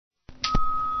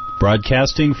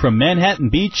Broadcasting from Manhattan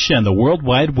Beach and the World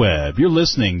Wide Web, you're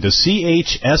listening to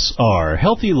CHSR,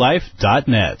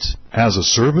 HealthyLife.net. As a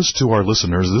service to our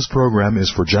listeners, this program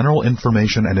is for general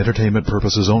information and entertainment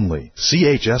purposes only.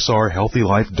 CHSR,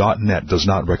 HealthyLife.net does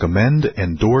not recommend,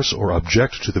 endorse, or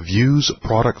object to the views,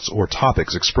 products, or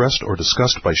topics expressed or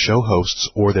discussed by show hosts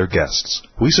or their guests.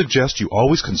 We suggest you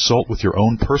always consult with your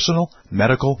own personal,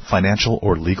 medical, financial,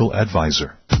 or legal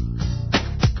advisor.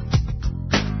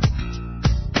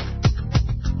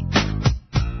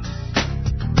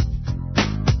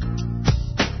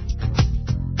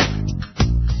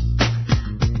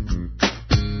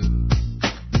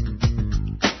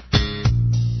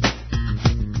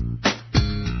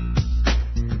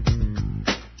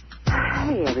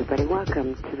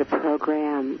 Welcome to the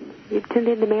program. You've tuned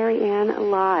in to Marianne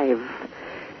Live.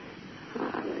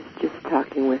 I was just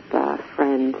talking with a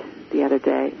friend the other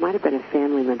day. It might have been a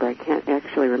family member. I can't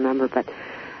actually remember, but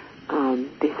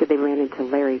they said they ran into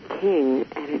Larry King,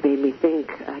 and it made me think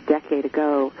a decade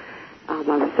ago. I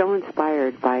was so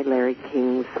inspired by Larry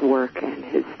King's work and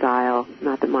his style.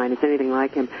 Not that mine is anything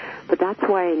like him, but that's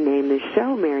why I named this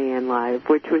show Marianne Live,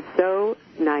 which was so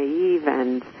naive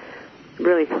and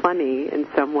really funny in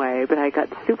some way, but I got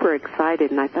super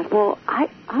excited, and I thought, well, I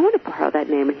want to borrow that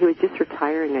name. And he was just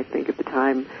retiring, I think, at the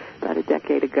time, about a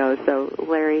decade ago. So,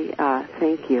 Larry,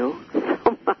 thank you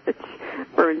so much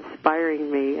for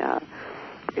inspiring me,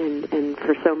 and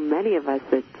for so many of us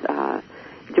that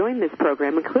join this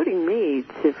program, including me,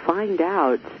 to find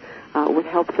out what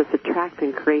helps us attract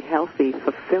and create healthy,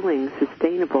 fulfilling,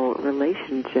 sustainable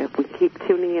relationship. We keep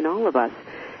tuning in, all of us,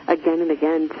 again and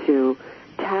again, to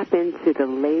tap into the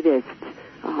latest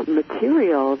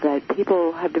material that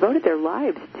people have devoted their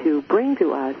lives to bring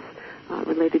to us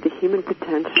related to human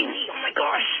potential. Oh, my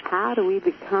gosh. How do we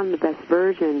become the best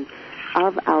version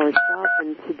of ourselves?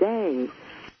 And today,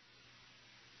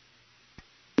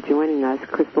 joining us,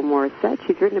 Crystal Morissette.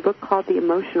 She's written a book called The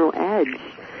Emotional Edge.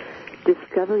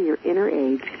 Discover your inner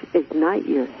age, ignite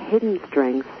your hidden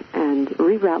strengths, and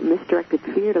reroute misdirected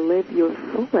fear to live your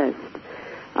fullest.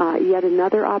 Yet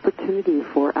another opportunity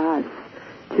for us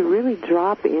to really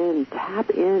drop in, tap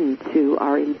into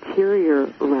our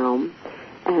interior realm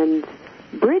and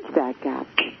bridge that gap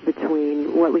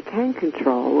between what we can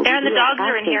control, and the dogs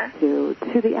are in here,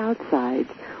 to the outside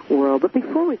world. But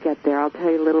before we get there, I'll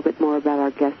tell you a little bit more about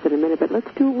our guests in a minute, but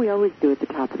let's do what we always do at the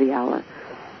top of the hour.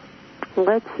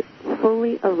 Let's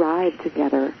fully arrive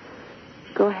together.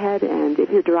 Go ahead, and if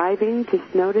you're driving,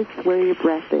 just notice where your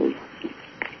breath is.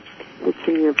 It's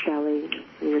in your belly,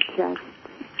 in your chest.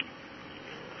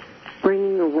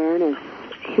 Bringing awareness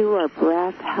to our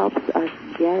breath helps us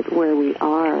get where we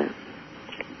are.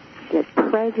 Get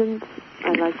present,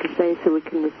 I like to say, so we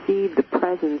can receive the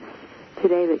presence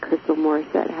today that Crystal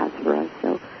Morissette has for us.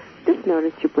 So just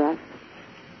notice your breath.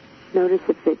 Notice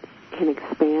if it can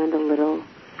expand a little.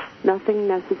 Nothing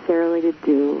necessarily to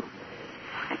do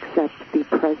except be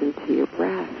present to your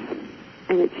breath.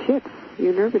 And it shifts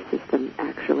your nervous system,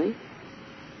 actually.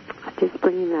 Just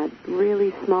bringing that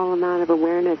really small amount of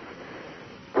awareness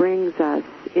brings us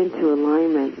into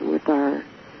alignment with our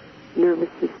nervous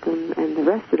system and the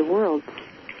rest of the world.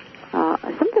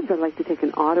 Sometimes I like to take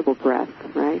an audible breath,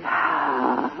 right?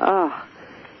 Oh,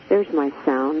 there's my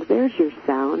sound. There's your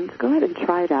sound. Go ahead and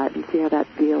try that and see how that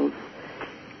feels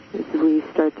as we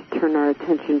start to turn our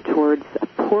attention towards a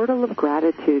portal of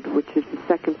gratitude, which is the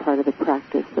second part of the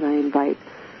practice that I invite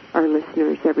our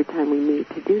listeners every time we meet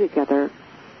to do together.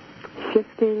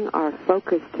 Shifting our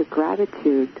focus to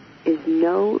gratitude is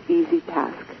no easy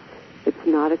task. It's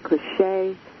not a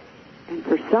cliche. And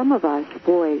for some of us,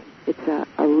 boy, it's a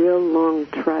real long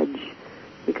trudge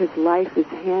because life is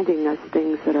handing us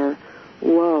things that are,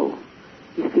 whoa,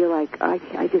 you feel like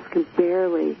I just can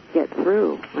barely get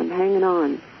through. I'm hanging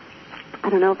on. I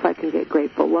don't know if I can get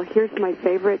grateful. Well, here's my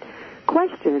favorite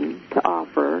question to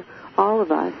offer all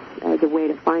of us as a way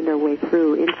to find our way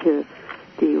through into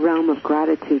the realm of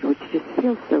gratitude, which just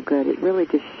feels so good. It really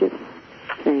just shifts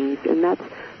things. And that's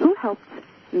who helped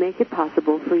make it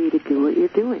possible for you to do what you're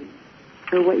doing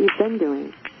or what you've been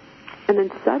doing. And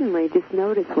then suddenly just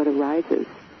notice what arises.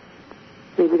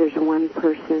 Maybe there's one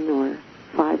person or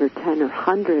 5 or 10 or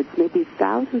hundreds, maybe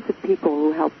thousands of people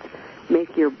who helped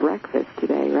make your breakfast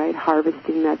today, right?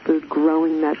 Harvesting that food,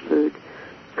 growing that food,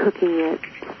 cooking it,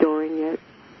 storing it.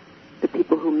 The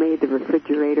people who made the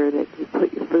refrigerator that you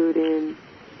put your food in,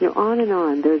 on and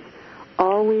on. There's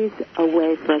always a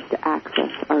way for us to access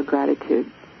our gratitude.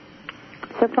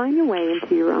 So find your way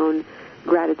into your own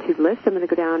gratitude list. I'm going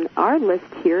to go down our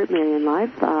list here at Marianne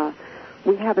Live.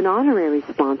 We have an honorary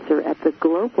sponsor at the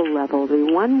global level,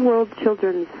 the One World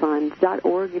Children's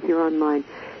Fund.org if you're online.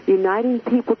 uniting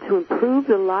people to improve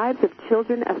the lives of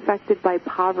children affected by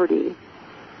poverty.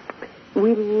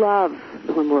 We love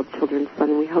the One World Children's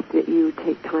Fund, and we hope that you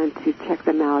take time to check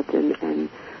them out and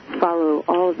follow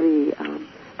all of the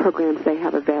programs they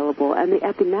have available. And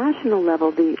at the national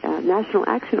level, the National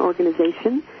Action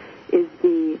Organization is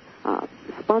the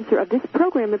sponsor of this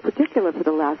program in particular for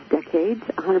the last decades.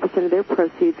 100% of their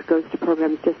proceeds goes to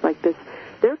programs just like this.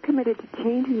 They're committed to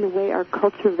changing the way our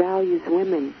culture values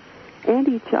women and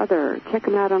each other. Check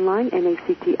them out online,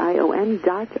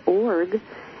 NACTION.org.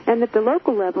 And at the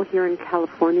local level here in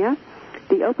California,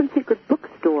 the Open Secret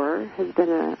Bookstore has been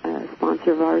a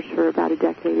sponsor of ours for about a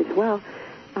decade as well.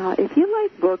 If you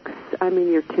like books, I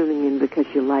mean, you're tuning in because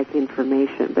you like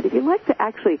information. But if you like to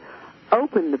actually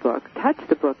open the book, touch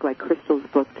the book like Crystal's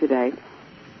book today,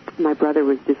 my brother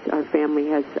was just, our family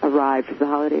has arrived for the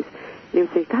holidays, and he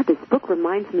would say, God, this book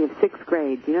reminds me of 6th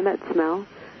grade. You know that smell?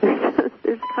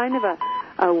 There's kind of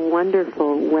a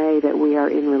wonderful way that we are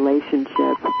in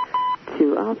relationship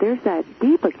to, oh, there's that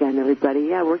beep again, everybody.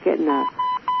 Yeah, we're getting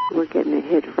a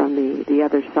hit from the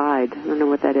other side. I don't know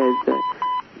what that is,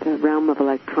 the realm of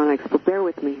electronics, but bear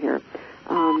with me here.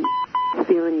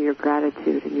 Feeling your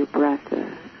gratitude and your breath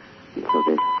until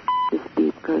this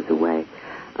beep goes away.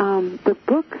 The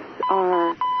books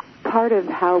are part of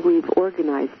how we've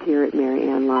organized here at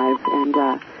Marianne Live,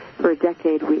 and for a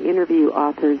decade we interview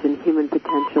authors and human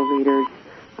potential leaders.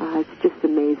 It's just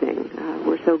amazing.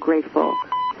 We're so grateful,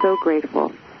 so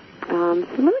grateful. So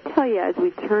let me tell you, as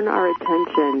we turn our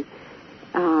attention,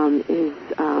 is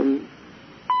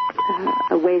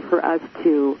a way for us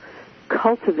to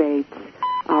cultivate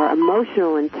our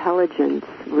emotional intelligence,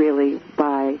 really,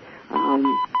 by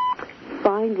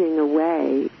finding a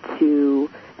way to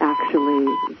actually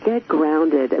get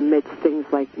grounded amidst things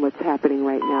like what's happening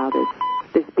right now,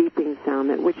 this beeping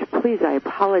sound, which, please, I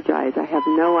apologize. I have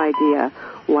no idea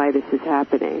why this is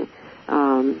happening.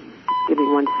 Give me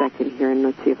 1 second here, and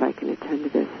let's see if I can attend to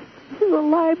this. This is a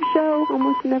live show.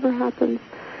 Almost never happens.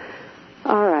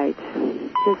 All right.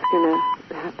 Just going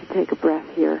to have to take a breath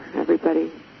here.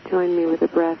 Everybody, join me with a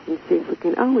breath and see if we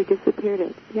can... Oh, we disappeared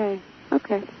it. Yay.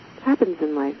 Okay. Happens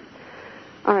in life.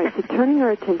 All right, so turning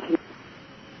our attention...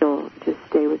 Just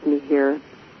stay with me here.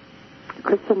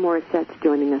 Crystal Morissette's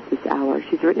joining us this hour.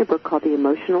 She's written a book called The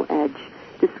Emotional Edge,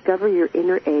 Discover Your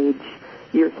Inner Age,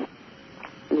 and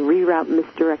Reroute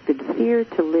Misdirected Fear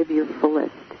to Live Your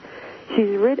Fullest.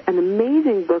 She's written an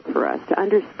amazing book for us to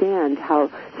understand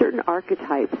how certain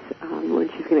archetypes, when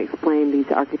she's going to explain these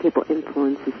archetypal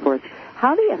influences for us,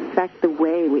 how they affect the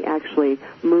way we actually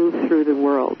move through the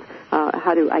world,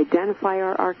 how to identify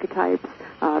our archetypes.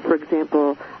 For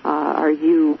example, are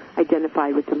you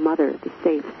identified with the mother, the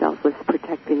safe, selfless,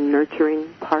 protecting, nurturing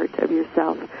part of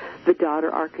yourself? The daughter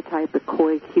archetype, the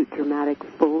coy, cute, dramatic,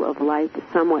 full of life,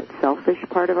 somewhat selfish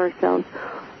part of ourselves?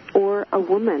 Or a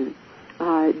woman?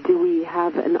 Do we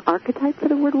have an archetype for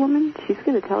the word woman? She's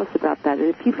going to tell us about that. And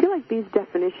if you feel like these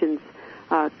definitions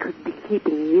could be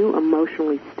keeping you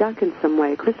emotionally stuck in some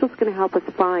way, Crystal's going to help us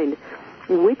find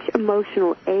which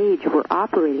emotional age we're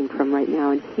operating from right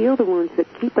now and heal the wounds that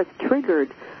keep us triggered,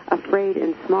 afraid,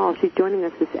 and small. She's joining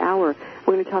us this hour.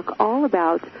 We're going to talk all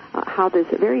about how this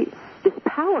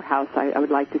powerhouse, I would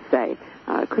like to say,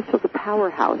 Crystal's a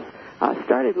powerhouse,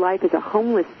 started life as a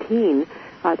homeless teen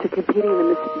to competing in the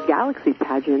Miss Galaxy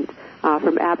pageant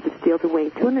from abs of steel to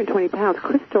weighing 220 pounds.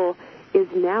 Crystal is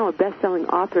now a best-selling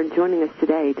author and joining us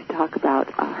today to talk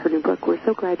about her new book. We're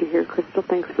so glad you're here, Crystal.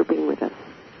 Thanks for being with us.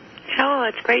 Oh,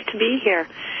 it's great to be here.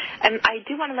 And I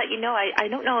do want to let you know, I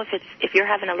don't know if you're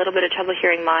having a little bit of trouble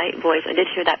hearing my voice. I did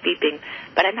hear that beeping,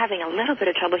 but I'm having a little bit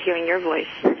of trouble hearing your voice.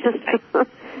 The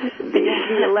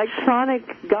electronic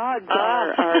gods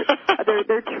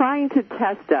they're trying to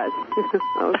test us.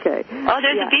 Okay. Oh,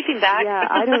 there's a beeping back. Yeah,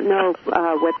 I don't know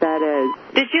what that is.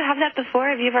 Did you have that before?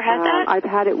 Have you ever had that? I've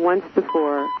had it once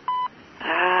before.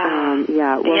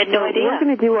 Yeah, well, you had no idea. We're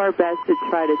going to do our best to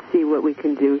try to see what we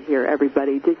can do here,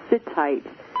 everybody. Just sit tight.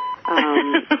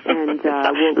 And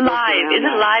we'll live.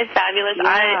 Isn't live fabulous?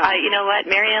 Yeah. You know what,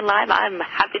 Marianne Live, I'm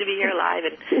happy to be here live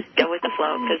and go with the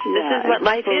flow, because this is what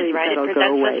life is, right? It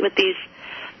presents us with these,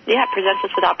 it presents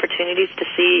us with opportunities to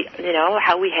see,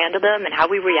 how we handle them and how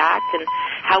we react and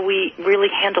how we really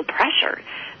handle pressure.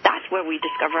 That's where we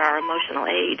discover our emotional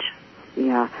age.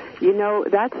 Yeah,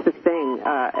 that's the thing.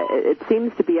 It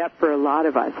seems to be up for a lot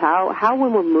of us. How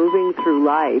when we're moving through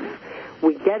life,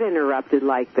 we get interrupted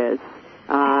like this.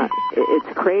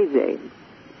 It's crazy.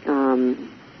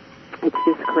 It's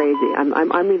just crazy.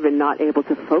 I'm even not able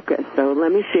to focus. So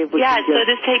let me see if we can. Yeah. So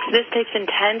this takes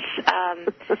intense,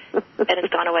 and it's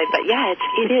gone away. But yeah,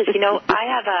 it is. You know, I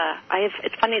have.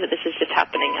 It's funny that this is just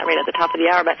happening right at the top of the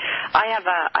hour. But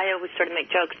I always sort of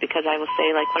make jokes because I will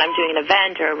say, like, when I'm doing an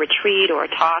event or a retreat or a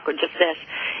talk or just this,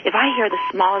 if I hear the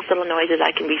smallest little noises,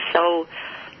 I can be so.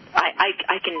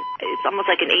 I can, it's almost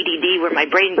like an ADD where my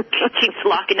brain keeps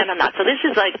locking in on that. So this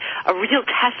is like a real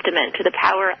testament to the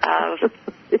power of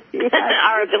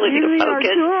our ability to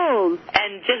focus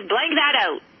and just blank that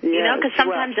out. Yes, you know, because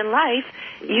sometimes in life,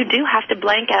 you do have to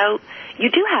blank out.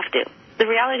 You do have to. The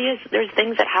reality is there's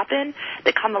things that happen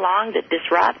that come along that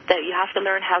disrupt, that you have to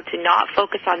learn how to not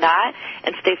focus on that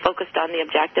and stay focused on the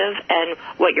objective and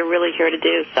what you're really here to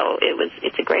do. So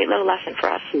it's a great little lesson for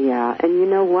us. Yeah, and you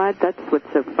know what? That's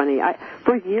what's so funny.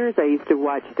 For years I used to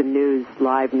watch the news,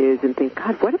 live news, and think,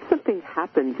 God, what if something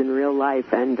happens in real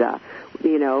life? And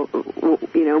you know,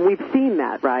 we've seen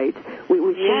that, right? We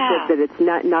think that it's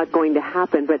not going to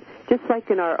happen, but just like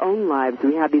in our own lives,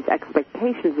 we have these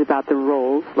expectations about the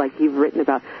roles, like you've written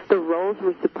about, the roles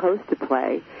we're supposed to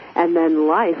play, and then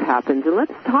life happens. And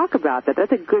let's talk about that.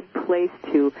 That's a good place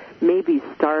to maybe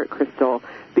start, Crystal,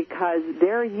 because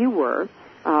there you were,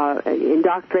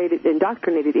 indoctrinated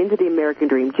into the American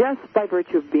dream just by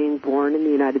virtue of being born in the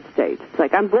United States. It's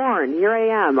like, I'm born, here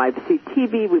I am, I see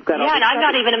TV, we've got all and I'm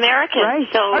not even American. Right?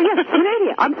 So. Oh, yes,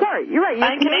 Canadian. I'm sorry, you're right.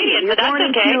 I'm Canadian, but that's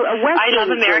okay. I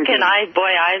love American. I've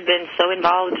been so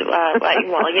involved.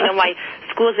 Well, you know, my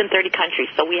school's in 30 countries,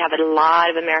 so we have a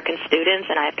lot of American students,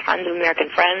 and I have tons of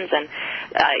American friends, and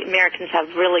Americans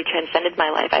have really transcended my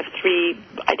life. I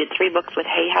did 3 books with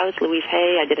Hay House, Louise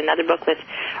Hay. I did another book with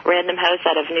Random House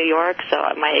out of New York, so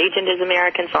my agent is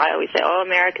American, so I always say,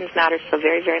 Americans matter so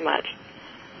very, very much.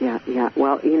 Yeah.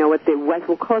 Well, you know what,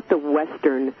 we'll call it the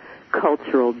Western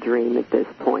cultural dream at this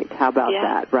point. How about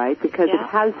that, right? Because it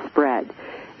has spread.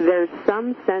 There's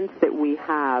some sense that we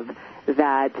have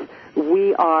that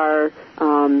we are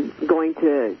going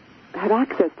to have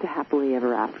access to happily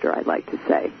ever after, I'd like to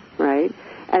say, right?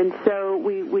 And so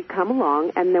we come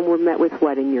along, and then we're met with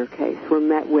what in your case? We're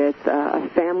met with a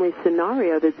family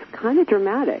scenario that's kind of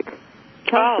dramatic.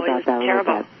 Tell us about that.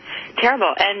 Terrible.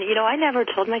 Terrible. And, you know, I never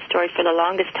told my story for the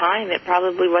longest time. It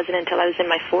probably wasn't until I was in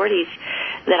my 40s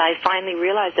that I finally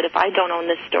realized that if I don't own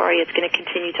this story, it's going to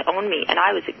continue to own me. And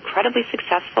I was incredibly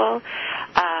successful.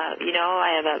 You know,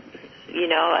 I have a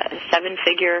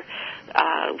 7-figure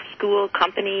school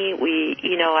company.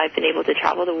 I've been able to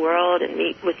travel the world and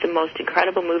meet with the most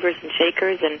incredible movers and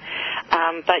shakers. And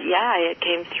but I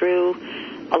came through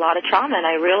a lot of trauma, and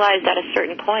I realized at a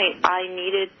certain point I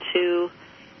needed to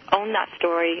own that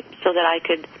story so that I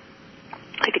could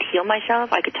heal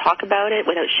myself. I could talk about it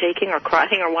without shaking or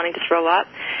crying or wanting to throw up.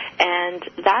 And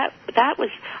that was,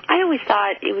 I always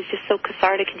thought it was just so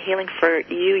cathartic and healing for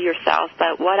you yourself.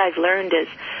 But what I've learned is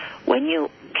when you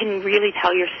can really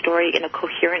tell your story in a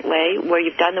coherent way where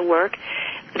you've done the work,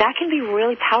 that can be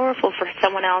really powerful for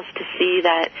someone else to see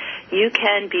that you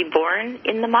can be born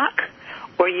in the muck,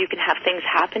 or you can have things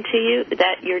happen to you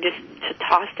that you're just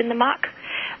tossed in the muck.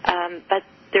 But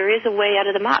there is a way out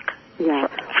of the muck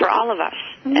for all of us.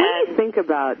 What do you think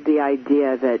about the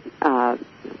idea that,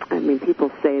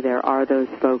 people say there are those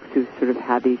folks who sort of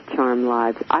have these charmed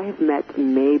lives. I have met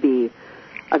maybe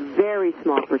a very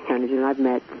small percentage, and I've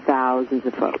met thousands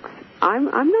of folks. I'm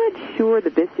not sure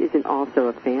that this isn't also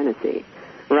a fantasy,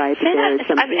 right?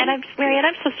 Marianne,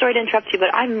 I'm so sorry to interrupt you,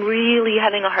 but I'm really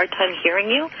having a hard time hearing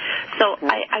you. So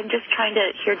I'm just trying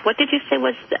to hear. What did you say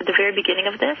was at the very beginning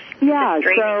of this? Yeah.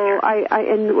 So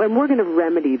and we're going to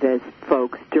remedy this,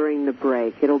 folks, during the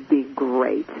break. It'll be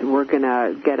great. We're going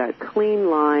to get a clean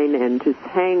line and just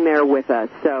hang there with us.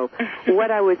 So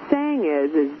what I was saying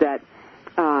is that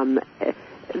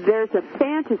there's a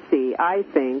fantasy, I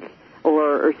think,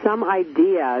 or some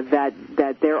idea that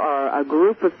there are a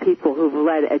group of people who've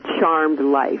led a charmed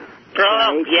life. Oh,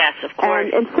 right? Yes, of course.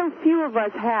 And so few of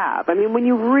us have. I mean, when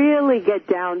you really get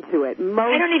down to it,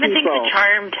 I don't even think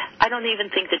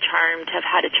the charmed have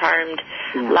had a charmed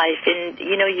life. And,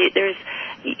 you know,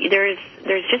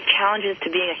 there's just challenges to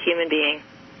being a human being.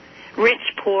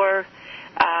 Rich, poor,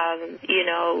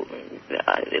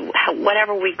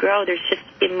 whatever we grow, there's just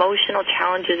emotional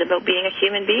challenges about being a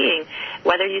human being.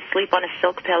 Whether you sleep on a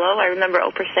silk pillow, I remember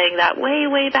Oprah saying that way,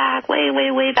 way back,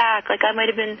 like I might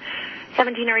have been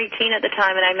 17 or 18 at the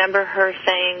time, and I remember her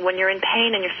saying, when you're in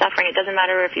pain and you're suffering, it doesn't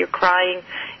matter if you're crying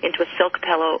into a silk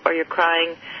pillow or you're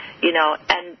crying,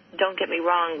 and don't get me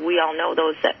wrong, we all know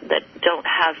those that don't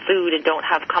have food and don't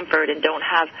have comfort and don't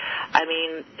have,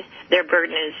 their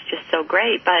burden is just so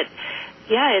great, but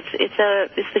Yeah, it's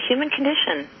the human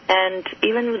condition, and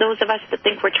even those of us that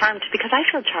think we're charmed, because I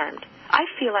feel charmed. I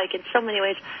feel like in so many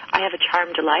ways I have a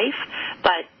charmed life,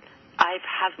 but I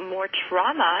have more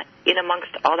trauma in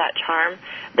amongst all that charm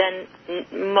than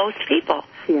most people.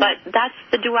 Yeah. But that's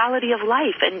the duality of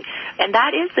life, and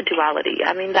that is the duality.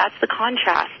 I mean, that's the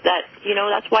contrast.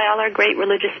 That's why all our great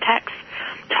religious texts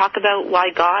talk about why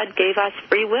God gave us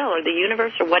free will, or the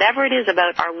universe, or whatever it is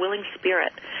about our willing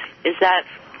spirit, is that's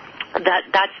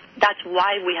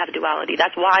why we have duality.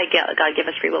 That's why God gave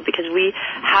us free will, because we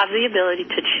have the ability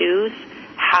to choose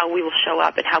how we will show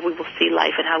up and how we will see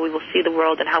life and how we will see the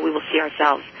world and how we will see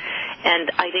ourselves. And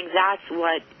I think that's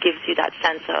what gives you that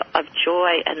sense of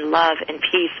joy and love and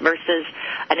peace versus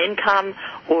an income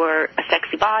or a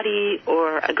sexy body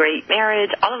or a great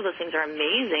marriage. All of those things are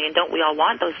amazing, and don't we all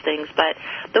want those things? But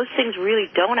those things really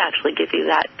don't actually give you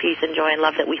that peace and joy and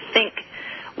love that we think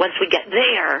once we get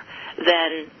there,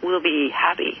 then we'll be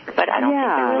happy. But I don't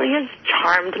think there really is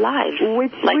charmed lives.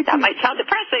 That might sound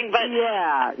depressing, but...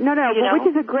 Yeah. No, which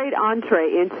is a great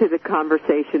entree into the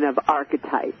conversation of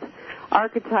archetype.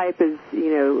 Archetype is,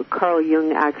 Carl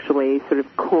Jung actually sort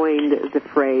of coined the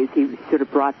phrase. He sort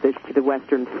of brought this to the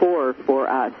Western fore for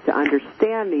us to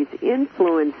understand these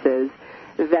influences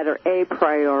that are a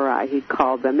priori, he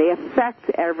called them. They affect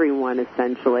everyone,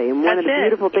 essentially. And one of the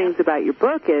beautiful things about your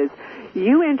book is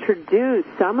you introduce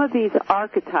some of these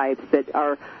archetypes that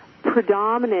are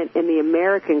predominant in the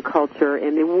American culture,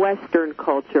 in the Western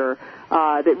culture,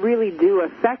 that really do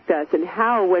affect us, and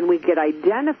how, when we get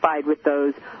identified with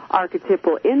those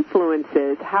archetypal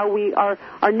influences, how we are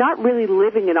not really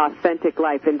living an authentic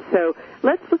life. And so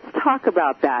let's talk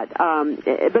about that.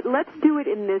 But let's do it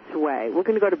in this way. We're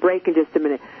going to go to break in just a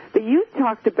minute. But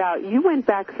you went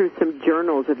back through some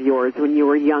journals of yours when you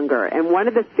were younger, and one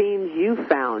of the themes you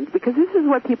found, because this is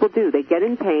what people do, they get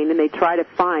in pain and they try to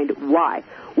find why.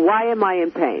 Why am I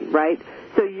in pain, right?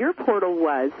 So your portal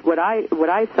was, what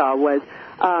I saw was,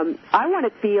 I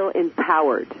want to feel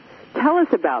empowered. Tell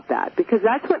us about that, because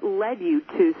that's what led you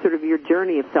to sort of your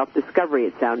journey of self-discovery,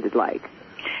 it sounded like.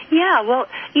 Yeah, well,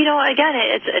 again,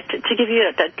 it's to give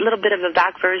you a little bit of a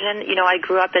back version. I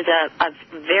grew up as a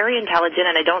very intelligent,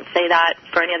 and I don't say that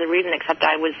for any other reason except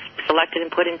I was selected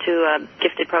and put into a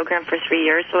gifted program for 3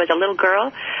 years. So as a little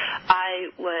girl, I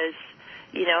was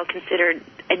considered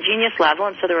a genius level,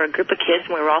 and so there were a group of kids,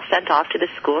 and we were all sent off to this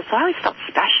school, so I always felt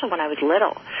special when I was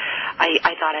little.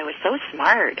 I thought I was so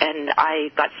smart, and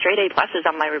I got straight A pluses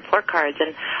on my report cards,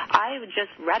 and I just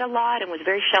read a lot and was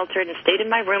very sheltered and stayed in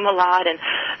my room a lot, and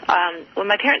when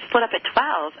my parents split up at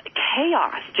 12,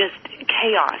 just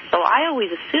chaos. So I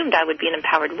always assumed I would be an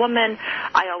empowered woman.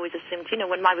 I always assumed,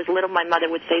 when I was little, my mother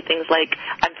would say things like,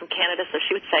 I'm from Canada, so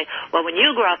she would say, well, when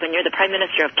you grow up and you're the Prime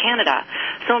Minister of Canada.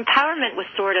 So empowerment was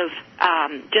sort of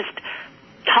just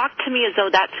talk to me as though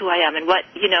that's who I am. And what,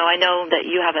 I know that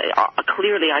you have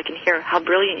clearly, I can hear how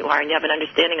brilliant you are, and you have an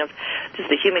understanding of just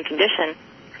the human condition.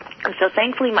 And so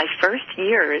thankfully, my first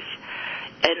years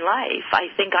in life, I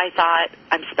think I thought,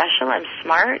 I'm special, I'm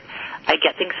smart, I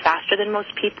get things faster than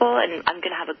most people, and I'm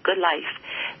going to have a good life.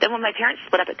 Then when my parents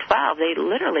split up at 12, they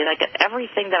literally,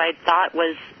 everything that I thought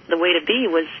was the way to be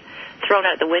was thrown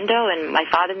out the window, and my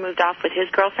father moved off with his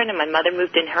girlfriend, and my mother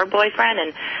moved in her boyfriend,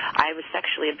 and I was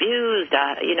sexually abused.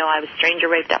 I was stranger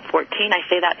raped at 14. I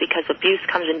say that because abuse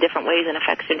comes in different ways and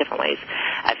affects in different ways.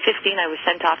 At 15, I was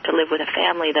sent off to live with a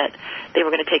family that they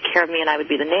were going to take care of me, and I would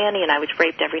be the nanny, and I was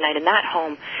raped every night in that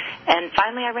home. And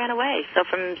finally, I ran away. So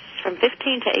from 15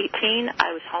 to 18,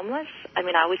 I was homeless. I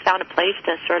always found a place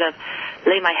to sort of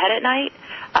lay my head at night.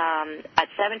 At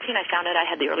 17, I found out I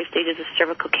had the early stages of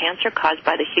cervical cancer caused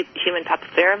by the human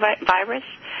papillomavirus,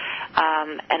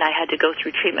 and I had to go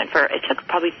through treatment it took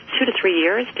probably 2 to 3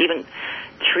 years to even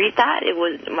treat that. It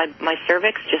was, my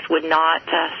cervix just would not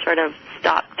sort of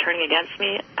stop turning against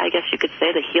me, I guess you could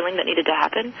say, the healing that needed to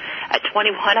happen. At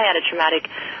 21, I had a traumatic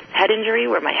head injury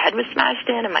where my head was smashed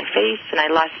in and my face, and I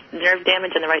lost nerve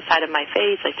damage on the right side of my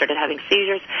face. I started having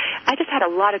seizures. I just had a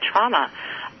lot of trauma.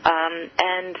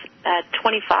 And at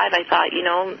 25, I thought,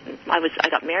 I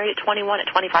got married at 21. At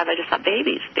 25, I just thought,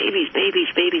 babies.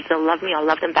 They'll love me. I'll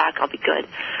love them back. I'll be good.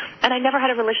 And I never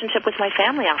had a relationship with my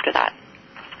family after that.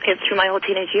 It's through my whole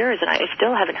teenage years, and I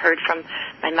still haven't heard from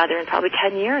my mother in probably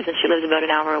 10 years, and she lives about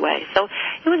an hour away. So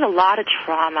it was a lot of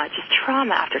trauma, just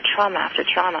trauma after trauma after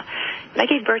trauma. And I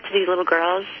gave birth to these little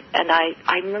girls, and I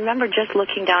remember just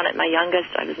looking down at my youngest.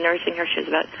 I was nursing her. She was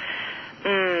about...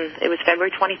 it was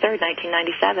February 23rd,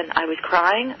 1997. I was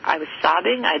crying. I was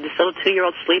sobbing. I had this little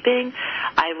 2-year-old sleeping.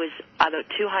 I was about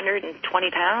 220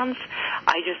 pounds.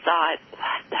 I just thought,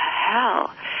 what the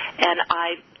hell? And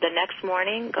the next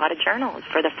morning, got a journal.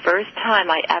 For the first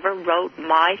time I ever wrote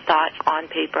my thoughts on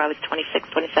paper. I was 26,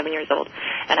 27 years old.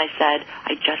 And I said,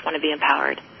 I just want to be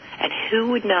empowered. And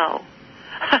who would know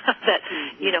that,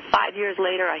 5 years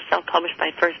later, I self-published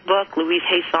my first book. Louise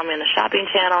Hay saw me on the Shopping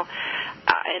Channel.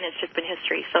 And it's just been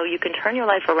history. So you can turn your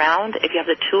life around if you have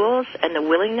the tools and the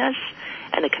willingness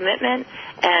and the commitment,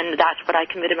 and that's what I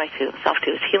committed myself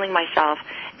to, is healing myself,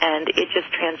 and it just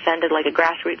transcended like a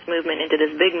grassroots movement into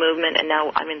this big movement, and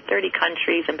now I'm in 30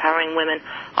 countries empowering women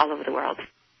all over the world.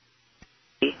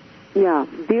 Yeah,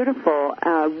 beautiful,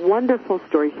 wonderful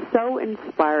story, so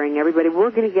inspiring, everybody.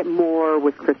 We're going to get more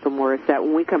with Crystal Morissette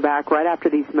when we come back right after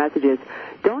these messages.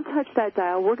 Don't touch that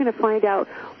dial. We're going to find out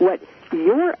what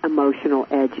your emotional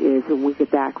edge is when we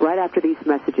get back right after these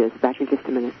messages. Back in just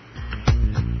a minute.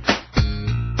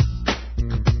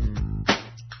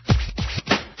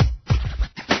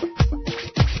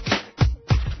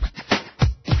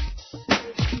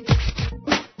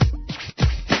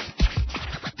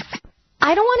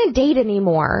 I don't want to date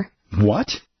anymore. What?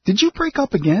 Did you break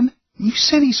up again? You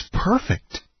said he's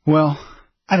perfect. Well,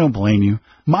 I don't blame you.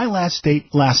 My last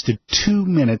date lasted 2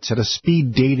 minutes at a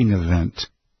speed dating event.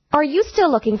 Are you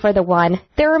still looking for the one?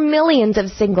 There are millions of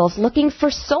singles looking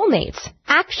for soulmates.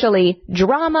 Actually,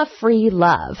 drama-free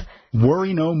love.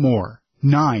 Worry no more.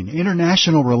 9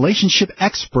 international relationship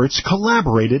experts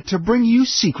collaborated to bring you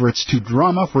secrets to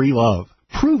drama-free love.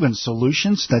 Proven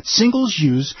solutions that singles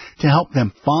use to help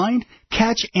them find,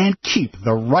 catch, and keep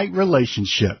the right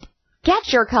relationship.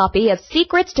 Get your copy of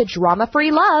Secrets to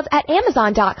Drama-Free Love at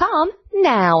Amazon.com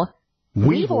now.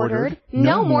 We've ordered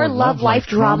No More Love Life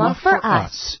Drama for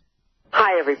us.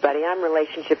 Hi, everybody. I'm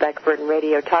relationship expert and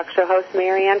radio talk show host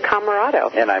Marianne Camarado.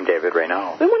 And I'm David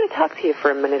Reynolds. We want to talk to you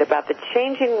for a minute about the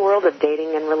changing world of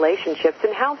dating and relationships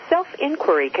and how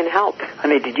self-inquiry can help.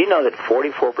 Honey, did you know that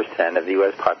 44% of the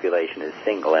U.S. population is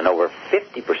single and over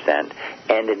 50%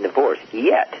 end in divorce?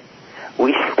 Yet,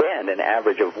 we spend an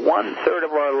average of 1/3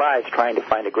 of our lives trying to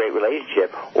find a great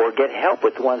relationship or get help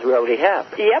with the ones we already have.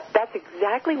 Yep, that's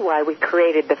exactly why we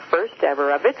created the first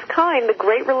ever of its kind, the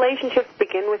Great Relationships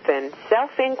Begin Within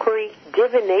Self-Inquiry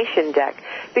Divination Deck,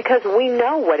 because we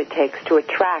know what it takes to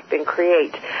attract and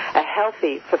create a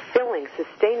healthy, fulfilling,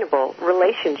 sustainable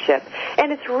relationship.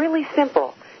 And it's really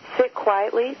simple. Sit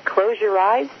quietly, close your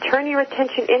eyes, turn your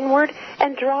attention inward,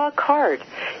 and draw a card.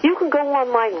 You can go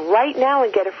online right now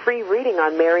and get a free reading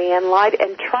on Marianne Live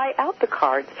and try out the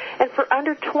cards. And for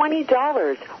under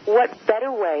 $20, what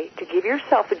better way to give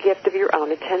yourself a gift of your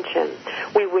own attention?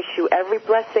 We wish you every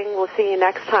blessing. We'll see you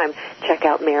next time. Check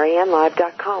out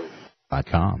MarianneLive.com.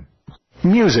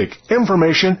 Music,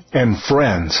 information, and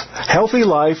friends.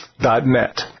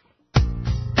 HealthyLife.net.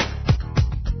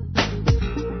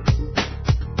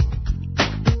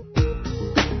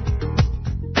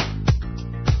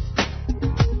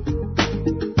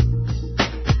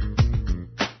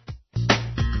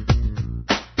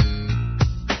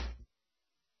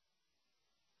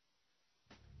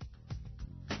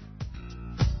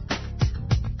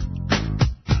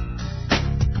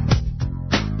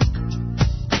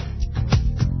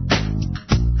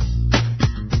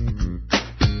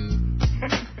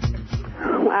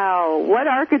 What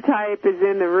archetype is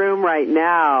in the room right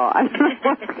now? I don't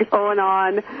know what's going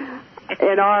on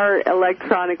in our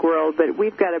electronic world, but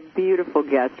we've got a beautiful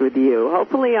guest with you.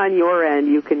 Hopefully on your end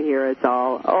you can hear us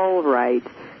all. All right.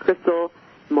 Crystal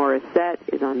Morissette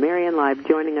is on Marianne Live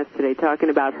joining us today talking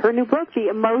about her new book, The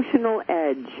Emotional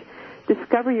Edge.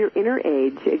 Discover your inner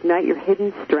age, ignite your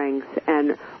hidden strengths,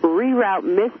 and reroute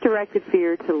misdirected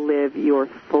fear to live your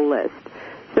fullest.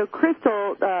 So,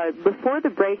 Crystal, before the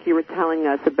break, you were telling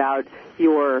us about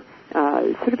your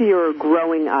sort of your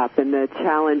growing up and the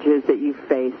challenges that you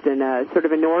faced and sort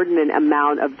of an inordinate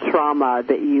amount of trauma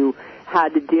that you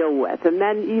had to deal with. And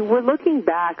then you were looking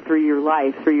back through your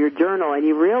life, through your journal, and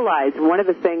you realized one of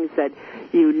the things that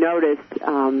you noticed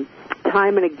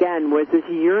time and again was this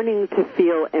yearning to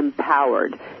feel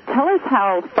empowered. Tell us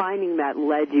how finding that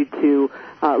led you to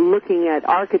looking at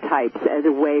archetypes as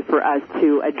a way for us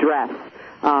to address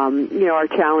our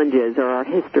challenges or our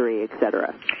history,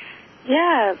 etc.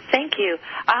 Yeah, thank you.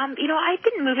 I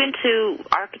didn't move into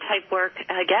archetype work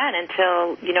again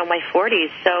until, my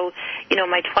 40s. So,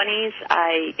 my 20s,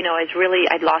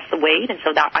 I'd lost the weight, and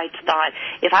so that I thought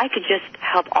if I could just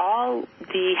help all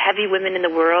the heavy women in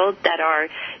the world that are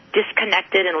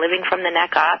disconnected and living from the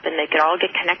neck up, and they could all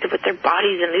get connected with their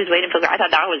bodies and lose weight and feel good. I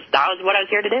thought that was what I was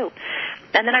here to do.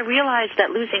 And then I realized that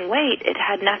losing weight, it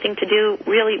had nothing to do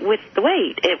really with the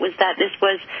weight. It was that this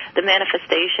was the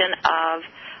manifestation of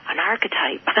an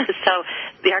archetype. So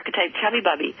the archetype Chubby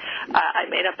Bubby. I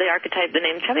made up the archetype, the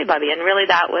name Chubby Bubby, and really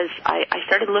that was, I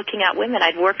started looking at women.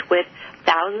 I'd worked with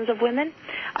thousands of women,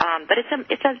 but it's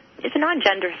a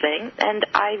non-gender thing, and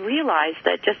I realized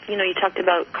that just, you talked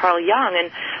about Carl Jung,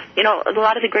 and, a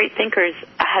lot of the great thinkers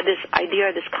had this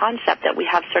idea, this concept that we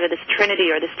have sort of this trinity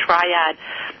or this triad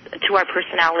to our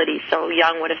personality. So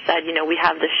Jung would have said, we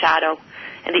have the shadow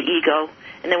and the ego,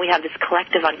 and then we have this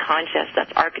collective unconscious,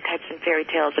 that's archetypes and fairy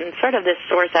tales, and sort of this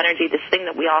source energy, this thing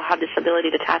that we all have this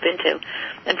ability to tap into.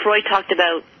 And Freud talked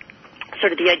about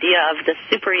sort of the idea of the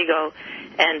superego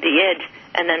and the id,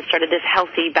 and then sort of this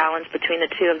healthy balance between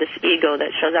the two of this ego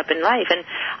that shows up in life. And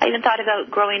I even thought about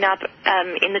growing up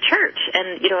in the church,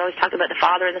 and, I always talk about the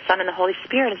Father and the Son and the Holy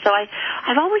Spirit. And so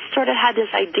I've always sort of had this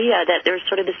idea that there's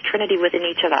sort of this trinity within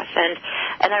each of us. And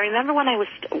I remember when I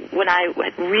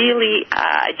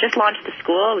just launched the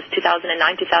school, it was 2009,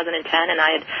 2010, and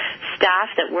I had staff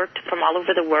that worked from all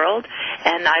over the world,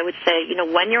 and I would say,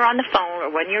 when you're on the phone or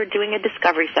when you're doing a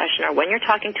discovery session or when you're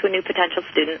talking to a new potential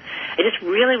student, I just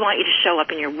really want you to show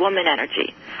up in your woman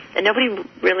energy. And nobody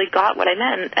really got what I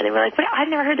meant. And they were like, wait, I've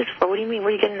never heard this before. What do you mean?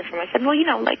 Where are you getting this from? I said, well,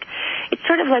 it's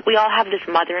sort of like we all have this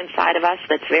mother inside of us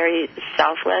that's very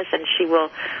selfless, and she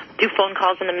will do phone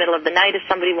calls in the middle of the night if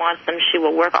somebody wants them. She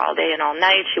will work all day and all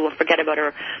night. She will forget about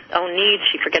her own needs.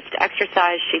 She forgets to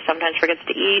exercise. She sometimes forgets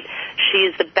to eat. She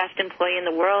is the best employee in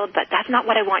the world, but that's not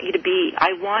what I want you to be.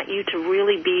 I want you to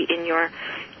really be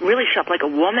really show up like a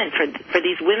woman for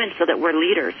these women so that we're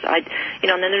leaders. And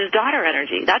then there's daughter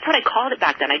energy. That's what I called it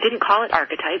back then. I didn't call it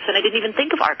archetypes, and I didn't even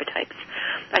think of archetypes.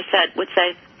 I would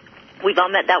say, we've all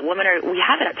met that woman, or we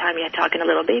have it at time. You talk in a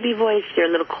little baby voice. You're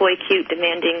a little coy, cute,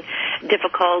 demanding,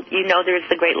 difficult. There's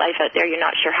the great life out there. You're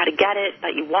not sure how to get it,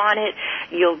 but you want it.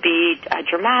 You'll be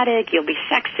dramatic. You'll be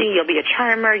sexy. You'll be a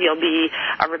charmer. You'll be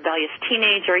a rebellious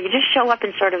teenager. You just show up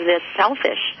in sort of this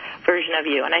selfish version of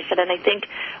you. And I said, and I think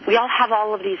we all have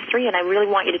all of these three, and I really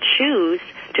want you to choose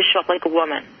to show up like a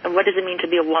woman. And what does it mean to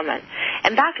be a woman?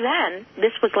 And back then,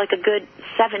 this was like a good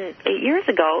 7-8 years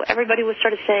ago, everybody was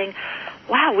sort of saying,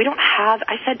 wow, we don't have,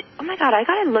 I said, oh my God, I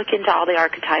got to look into all the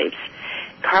archetypes.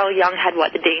 Carl Jung had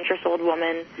the dangerous old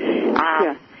woman.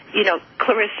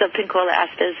 Clarissa Pinkola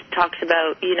Estes talks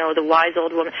about, the wise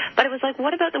old woman. But it was like,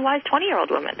 what about the wise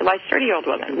 20-year-old woman, the wise 30-year-old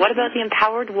woman? What about the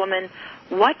empowered woman?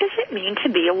 What does it mean to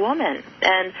be a woman?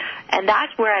 And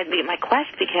that's where my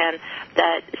quest began,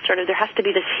 that sort of there has to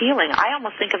be this healing. I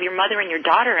almost think of your mother and your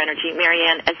daughter energy,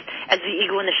 Marianne, as the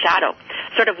ego and the shadow.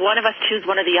 Sort of one of us choose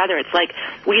one or the other. It's like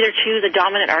we either choose a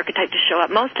dominant archetype to show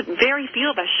up. Very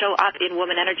few of us show up in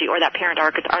woman energy or that parent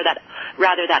archetype, or that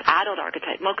adult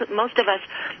archetype. Most of us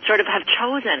sort of have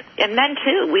chosen, and men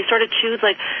too. We sort of choose,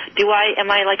 like, am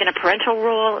I like in a parental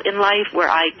role in life where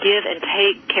I give and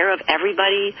take care of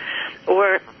everybody,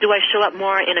 or do I show up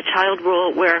more in a child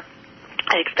role where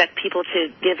I expect people to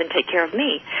give and take care of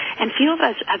me? And few of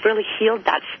us have really healed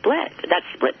that split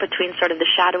between sort of the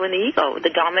shadow and the ego,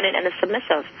 the dominant and the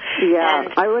submissive. Yeah,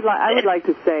 and I would like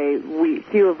to say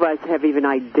few of us have even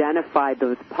identified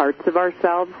those parts of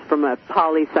ourselves from a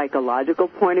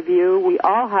polypsychological point of view. We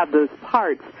all have those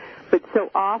parts, but so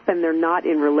often they're not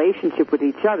in relationship with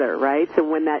each other, right? So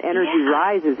when that energy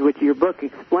rises, which your book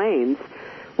explains,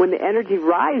 when the energy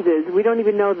rises, we don't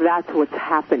even know that's what's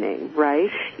happening, right?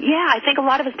 Yeah, I think a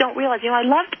lot of us don't realize.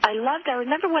 I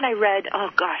remember when I read,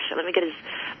 let me get his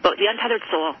book, The Untethered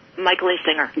Soul, Michael A.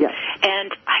 Singer. Yes.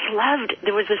 And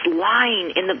there was this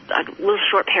line in a little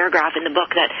short paragraph in the book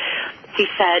that he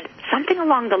said something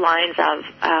along the lines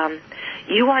of,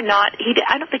 you are not,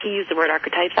 I don't think he used the word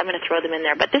archetypes. I'm going to throw them in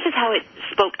there. But this is how it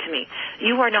spoke to me.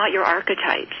 You are not your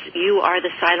archetypes. You are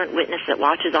the silent witness that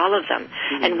watches all of them.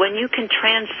 Mm-hmm. And when you can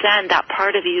transcend that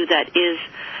part of you that is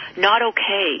not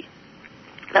okay,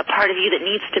 that part of you that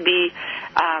needs to be,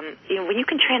 when you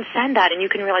can transcend that and you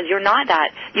can realize you're not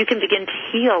that, you can begin to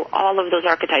heal all of those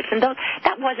archetypes. And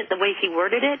that wasn't the way he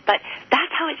worded it, but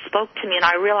that's how it spoke to me. And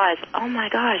I realized, oh my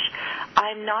gosh,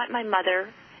 I'm not my mother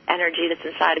energy that's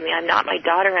inside of me. I'm not my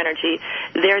daughter energy.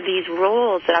 They're these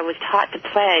roles that I was taught to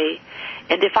play.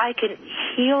 And if I can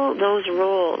heal those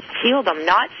roles, heal them,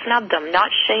 not snub them, not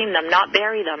shame them, not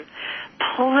bury them,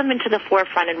 pull them into the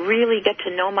forefront and really get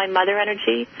to know my mother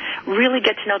energy, really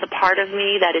get to know the part of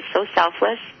me that is so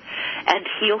selfless, and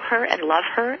heal her and love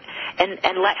her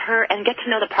and let her and get to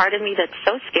know the part of me that's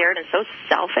so scared and so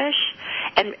selfish,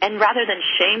 and rather than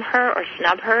shame her or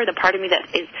snub her, the part of me that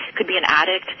could be an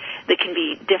addict, that can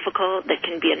be difficult, that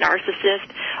can be a narcissist,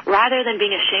 rather than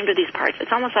being ashamed of these parts.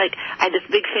 It's almost like I had this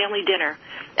big family dinner,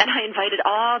 and I invited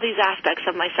all these aspects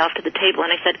of myself to the table,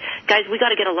 and I said, guys, we got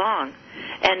to get along.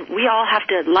 And we all have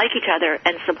to like each other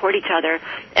and support each other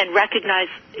and recognize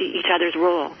each other's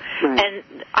role. Right. And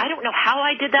I don't know how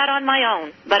I did that on my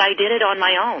own, but I did it on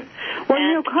my own.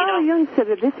 Well, Carl Jung said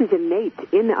that this is innate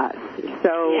in us.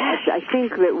 So yes. I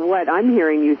think that what I'm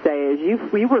hearing you say is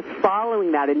you were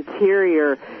following that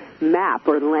interior map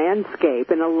or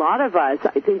landscape. And a lot of us,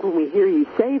 I think when we hear you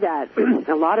say that,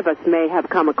 a lot of us may have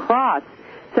come across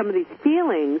some of these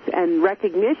feelings and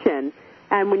recognition.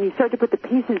 And when you start to put the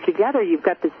pieces together, you've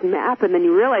got this map, and then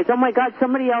you realize, oh, my God,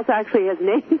 somebody else actually has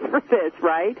names for this,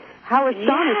 right? How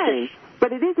astonishing. Yes.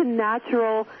 But it is a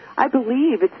natural, I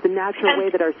believe it's the natural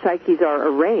way that our psyches are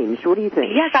arranged. What do you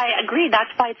think? Yes, I agree.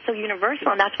 That's why it's so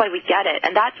universal, and that's why we get it.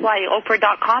 And that's why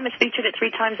Oprah.com has featured it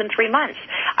 3 times in 3 months.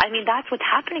 I mean, that's what's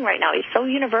happening right now. It's so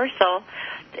universal.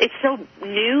 It's so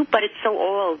new, but it's so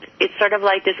old. It's sort of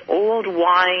like this old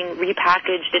wine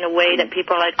repackaged in a way that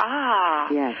people are like,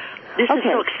 yes. This is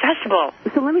so accessible.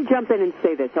 So let me jump in and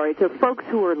say this, all right? So folks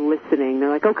who are listening,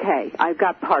 they're like, okay, I've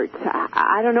got parts.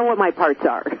 I don't know what my parts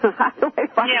are. How do I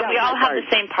find out we all have the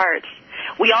same parts.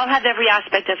 We all have every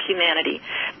aspect of humanity.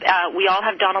 We all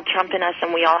have Donald Trump in us,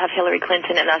 and we all have Hillary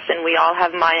Clinton in us, and we all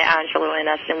have Maya Angelou in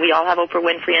us, and we all have Oprah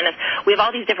Winfrey in us. We have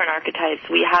all these different archetypes.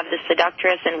 We have the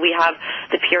seductress, and we have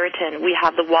the Puritan. We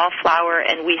have the wallflower,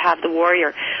 and we have the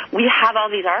warrior. We have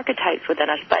all these archetypes within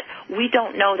us, but we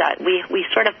don't know that. We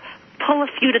sort of pull a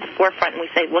few to the forefront and we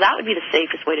say, well, that would be the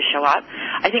safest way to show up.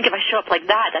 I think if I show up like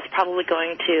that, that's probably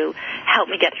going to help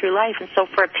me get through life. And so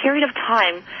for a period of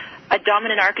time, a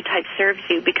dominant archetype serves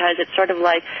you because it's sort of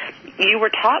like you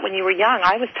were taught when you were young.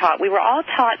 I was taught. We were all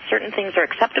taught certain things are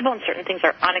acceptable and certain things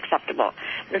are unacceptable.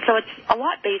 And so it's a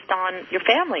lot based on your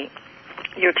family,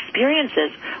 your experiences.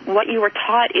 What you were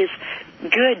taught is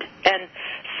good and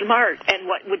smart and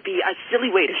what would be a silly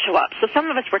way to show up. So some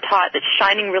of us were taught that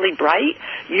shining really bright,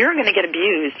 you're going to get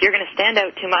abused. You're going to stand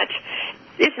out too much.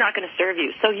 It's not going to serve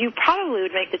you. So you probably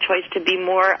would make the choice to be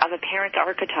more of a parent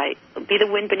archetype, be the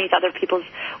wind beneath other people's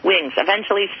wings.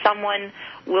 Eventually someone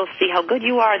will see how good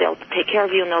you are. They'll take care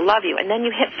of you and they'll love you. And then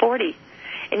you hit 40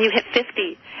 and you hit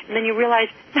 50. And then you realize,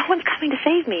 no one's coming to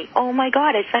save me. Oh, my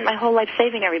God, I spent my whole life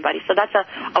saving everybody. So that's an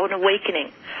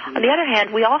awakening. On the other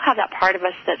hand, we all have that part of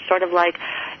us that's sort of like,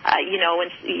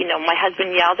 when my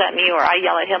husband yells at me or I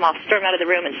yell at him, I'll storm out of the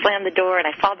room and slam the door, and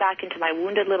I fall back into my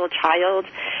wounded little child.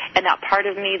 And that part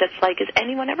of me that's like, is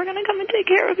anyone ever going to come and take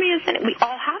care of me? We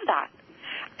all have that.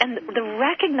 And the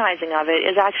recognizing of it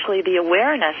is actually the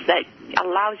awareness that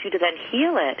allows you to then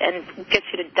heal it and gets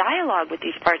you to dialogue with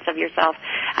these parts of yourself.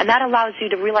 And that allows you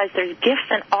to realize there's gifts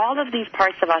in all of these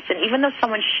parts of us. And even though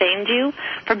someone shamed you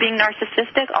for being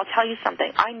narcissistic, I'll tell you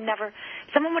something.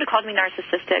 Someone would have called me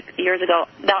narcissistic years ago.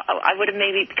 I would have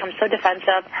maybe become so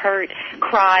defensive, hurt,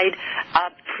 cried,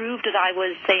 proved that I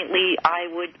was saintly. I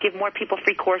would give more people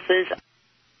free courses,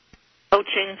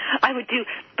 coaching. I would do.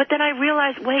 But then I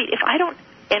realized, wait, if I don't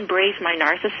embrace my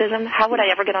narcissism, how would I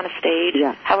ever get on a stage?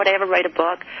 Yeah. How would I ever write a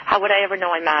book? How would I ever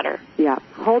know I matter? Yeah.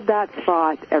 Hold that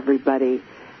thought, everybody.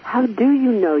 How do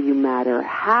you know you matter?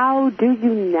 How do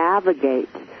you navigate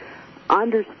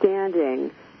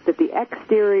understanding that the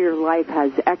exterior life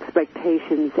has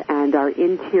expectations and our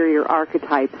interior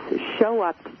archetypes show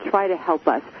up to try to help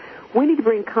us? We need to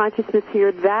bring consciousness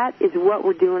here. That is what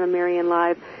we're doing on Marianne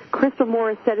Live. Crystal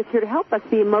Morris said is here to help us.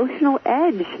 The emotional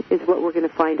edge is what we're going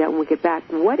to find out when we get back.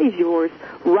 What is yours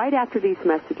right after these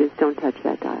messages? Don't touch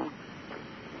that dial.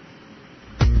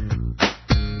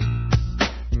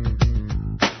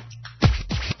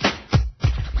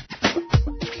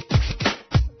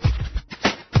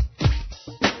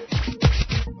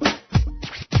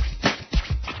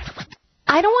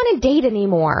 I don't want to date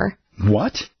anymore.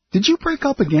 What? Did you break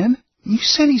up again? You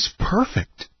said he's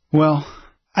perfect. Well,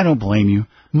 I don't blame you.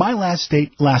 My last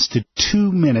date lasted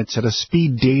 2 minutes at a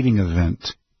speed dating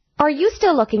event. Are you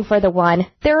still looking for the one?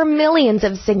 There are millions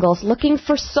of singles looking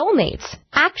for soulmates.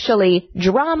 Actually,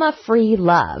 drama-free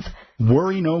love.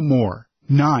 Worry no more.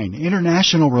 9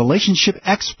 international relationship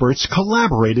experts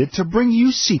collaborated to bring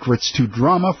you secrets to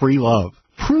drama-free love.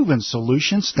 Proven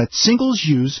solutions that singles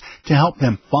use to help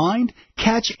them find,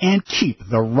 catch, and keep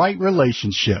the right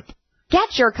relationship.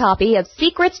 Get your copy of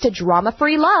Secrets to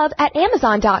Drama-Free Love at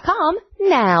Amazon.com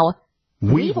now.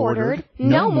 We've ordered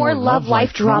No More Love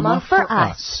Life Drama for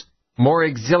us. More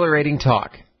exhilarating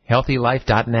talk.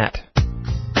 HealthyLife.net.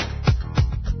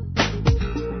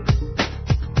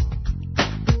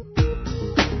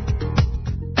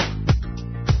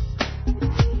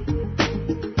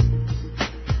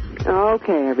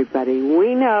 Okay, everybody,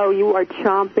 we know you are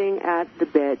chomping at the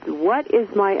bit. What is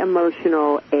my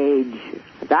emotional age?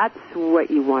 That's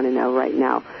what you want to know right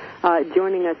now.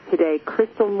 Joining us today,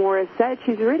 Crystal Morissette.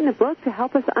 She's written a book to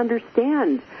help us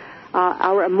understand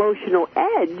our emotional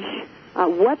edge,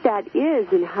 what that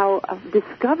is, and how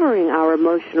discovering our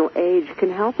emotional age can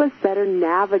help us better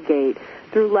navigate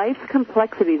through life's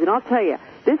complexities. And I'll tell you,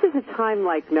 this is a time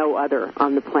like no other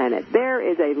on the planet. There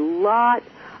is a lot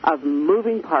of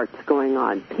moving parts going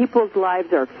on. People's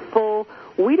lives are full.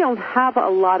 We don't have a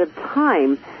lot of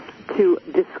time to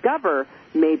discover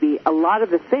maybe a lot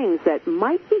of the things that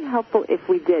might be helpful if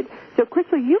we did. So,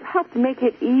 Crystal, you've helped make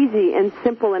it easy and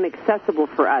simple and accessible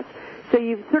for us. So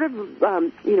you've sort of,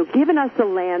 given us a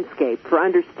landscape for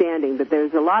understanding that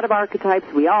there's a lot of archetypes.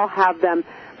 We all have them.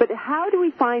 But how do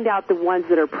we find out the ones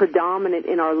that are predominant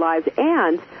in our lives?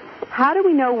 And how do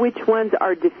we know which ones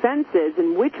are defenses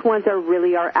and which ones are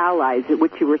really our allies,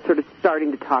 which you were sort of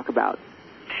starting to talk about?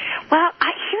 Well,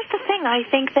 here's the thing. I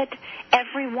think that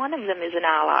every one of them is an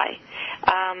ally.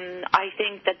 I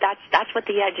think that's what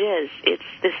the edge is. It's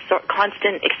this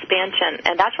constant expansion.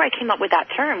 And that's where I came up with that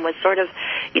term, was sort of,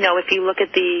 if you look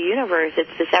at the universe,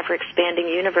 it's this ever-expanding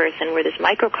universe, and we're this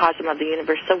microcosm of the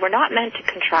universe. So we're not meant to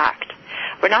contract.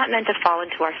 We're not meant to fall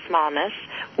into our smallness.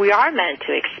 We are meant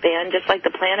to expand, just like the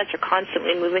planets are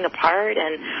constantly moving apart,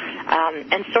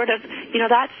 and sort of,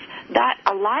 that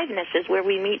aliveness is where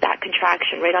we meet that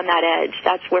contraction, right on that edge.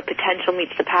 That's where potential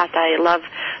meets the past. I love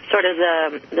sort of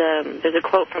there's a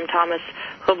quote from Thomas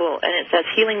Hubble, and it says,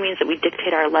 healing means that we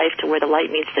dictate our life to where the light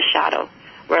meets the shadow,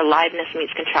 where aliveness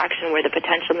meets contraction, where the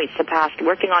potential meets the past.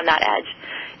 Working on that edge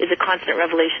is a constant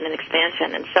revelation and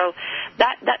expansion. And so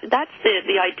that's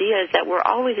the idea, is that we're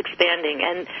always expanding.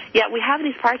 And yet we have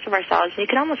these parts of ourselves, and you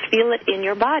can almost feel it in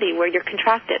your body, where you're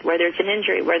contracted, where there's an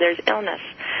injury, where there's illness.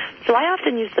 So I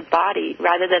often use the body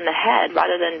rather than the head,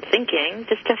 rather than thinking,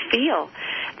 just to feel.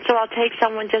 So I'll take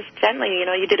someone just gently.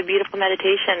 You did a beautiful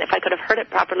meditation. If I could have heard it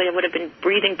properly, I would have been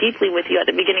breathing deeply with you at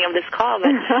the beginning of this call.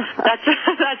 But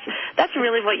that's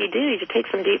really what you do. You just take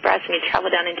some deep breaths and you travel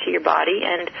down into your body.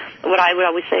 And what I would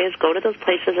always say is go to those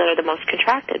places that are the most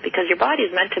contracted, because your body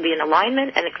is meant to be in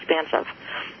alignment and expansive.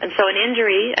 And so an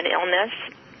injury, an illness,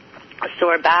 a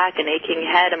sore back, an aching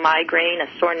head, a migraine, a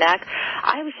sore neck,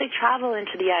 I always say travel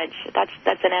into the edge. That's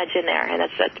an edge in there, and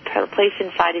that's a place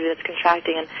inside of you that's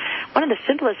contracting. And one of the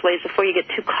simplest ways, before you get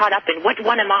too caught up in what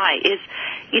one am I, is,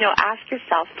 ask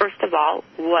yourself, first of all,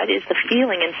 what is the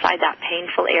feeling inside that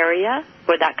painful area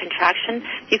or that contraction?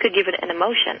 You could give it an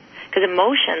emotion, because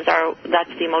emotions that's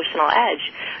the emotional edge.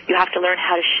 You have to learn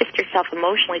how to shift yourself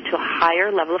emotionally to a higher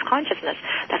level of consciousness.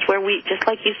 That's where just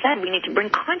like you said, we need to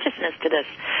bring consciousness to this.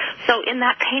 So in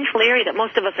that painful area that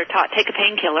most of us are taught, take a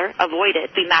painkiller, avoid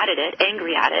it, be mad at it,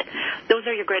 angry at it, those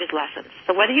are your greatest lessons.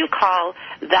 So whether you call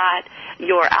that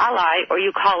your ally or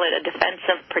you call it a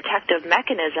defensive, protective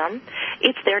mechanism,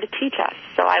 it's there to teach us.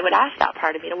 So I would ask that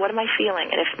part of me, what am I feeling?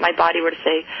 And if my body were to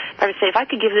say, if I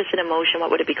could give this an emotion,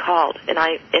 what would it be called? And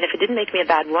if it didn't make me a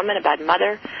bad woman, a bad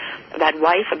mother, a bad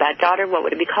wife, a bad daughter, what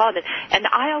would it be called? And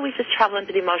I always just travel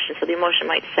into the emotion. So the emotion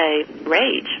might say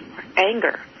rage, or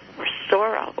anger, or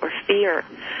sorrow, or fear.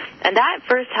 And that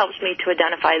first helps me to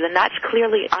identify, then that's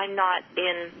clearly I'm not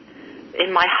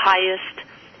in my highest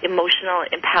emotional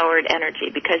empowered energy,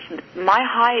 because my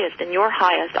highest and your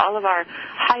highest, all of our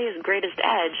highest, greatest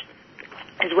edge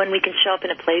is when we can show up in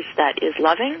a place that is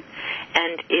loving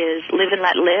and is live and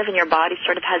let live, and your body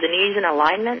sort of has an ease and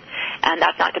alignment. And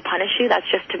that's not to punish you, that's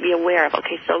just to be aware of,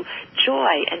 okay, so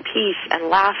joy and peace and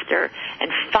laughter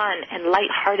and fun and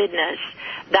lightheartedness,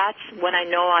 that's when I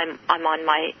know I'm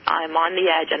on the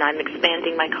edge and I'm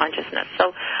expanding my consciousness.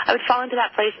 So I would fall into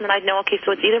that place, and then I'd know, okay,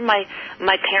 so it's either my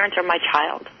parent or my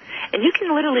child. And you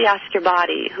can literally ask your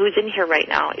body, who's in here right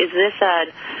now, is this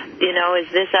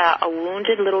a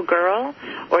wounded little girl,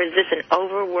 or is this an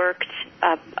overworked,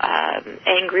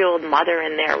 angry old mother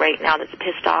in there right now that's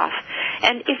pissed off?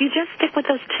 And if you just stick with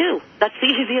those two, that's the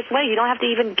easiest way. You don't have to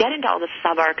even get into all the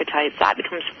sub-archetypes. That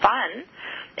becomes fun.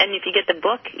 And if you get the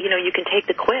book, you can take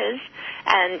the quiz.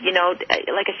 And,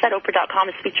 like I said,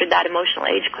 Oprah.com has featured that emotional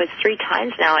age quiz 3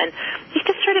 times now. And you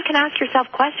just sort of can ask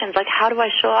yourself questions like, how do I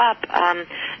show up?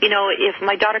 If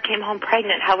my daughter came home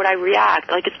pregnant, how would I react?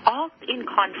 Like, it's all in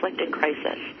conflict and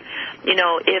crisis.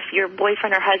 If your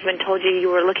boyfriend or husband told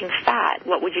you were looking fat,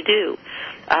 what would you do?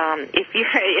 If your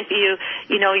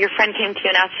friend came to you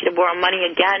and asked you to borrow money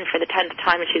again for the 10th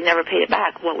time and she's never paid it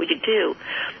back, what would you do?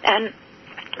 And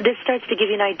this starts to give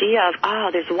you an idea of,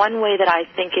 there's one way that I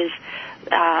think is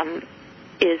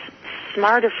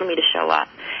smarter for me to show up.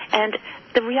 And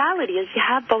the reality is you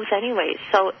have both anyways.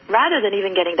 So rather than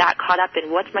even getting that caught up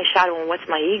in what's my shadow and what's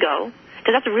my ego,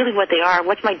 because that's really what they are.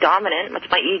 What's my dominant? What's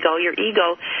my ego? Your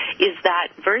ego is that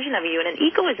version of you. And an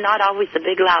ego is not always the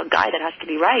big, loud guy that has to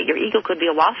be right. Your ego could be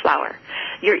a wallflower.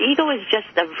 Your ego is just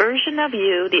the version of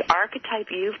you, the archetype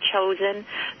you've chosen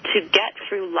to get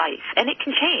through life. And it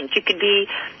can change. You could be,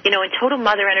 in total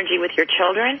mother energy with your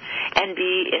children and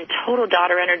be in total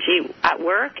daughter energy at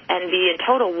work and be in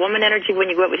total woman energy when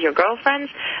you go out with your girlfriends.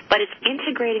 But it's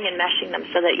integrating and meshing them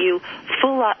so that you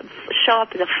show up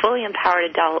as a fully empowered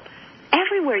adult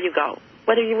everywhere you go,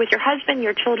 whether you're with your husband,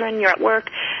 your children, you're at work,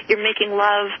 you're making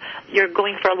love, you're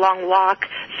going for a long walk,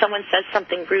 someone says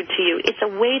something rude to you. It's a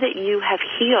way that you have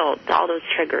healed all those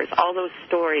triggers, all those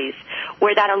stories,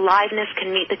 where that aliveness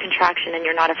can meet the contraction and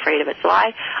you're not afraid of it. So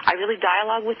I really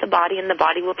dialogue with the body, and the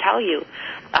body will tell you,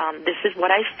 this is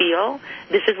what I feel,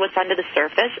 this is what's under the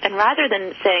surface. And rather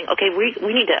than saying, okay,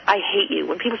 we need to, I hate you.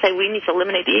 When people say we need to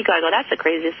eliminate the ego, I go, that's the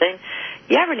craziest thing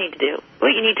you ever need to do.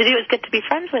 What you need to do is get to be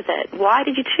friends with it. Why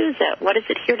did you choose it? What is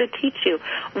it here to teach you?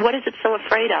 What is it so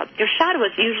afraid of? Your shadow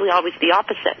is usually always the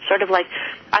opposite. Sort of like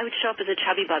I would show up as a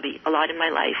chubby bubby a lot in my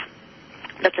life.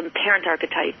 That's a parent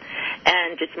archetype,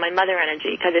 and it's my mother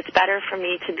energy, because it's better for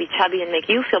me to be chubby and make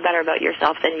you feel better about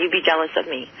yourself than you be jealous of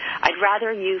me. I'd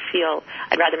rather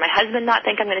my husband not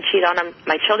think I'm going to cheat on him,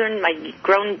 my children, my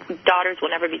grown daughters will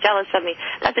never be jealous of me.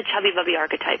 That's a chubby bubby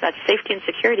archetype. That's safety and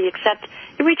security, except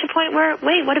you reach a point where,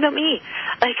 wait, what about me?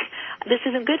 This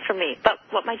isn't good for me. But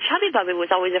what my chubby bubby was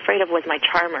always afraid of was my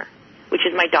charmer, which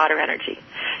is my daughter energy.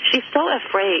 She's so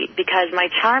afraid because my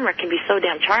charmer can be so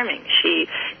damn charming. She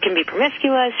can be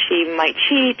promiscuous. She might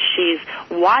cheat. She's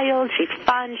wild. She's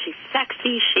fun. She's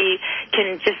sexy. She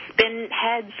can just spin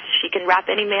heads. She can wrap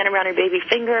any man around her baby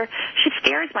finger. She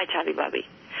scares my chubby bubby.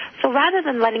 So rather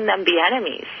than letting them be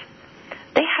enemies,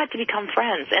 they had to become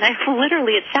friends. And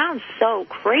it sounds so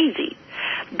crazy,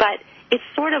 but it's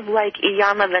sort of like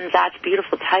Iyanla Vanzant's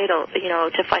beautiful title,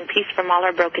 to find peace from all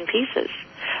our broken pieces.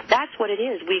 That's what it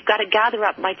is. We've got to gather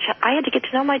up I had to get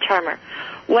to know my charmer.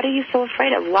 What are you so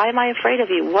afraid of? Why am I afraid of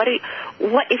you?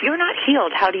 If you're not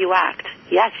healed, how do you act?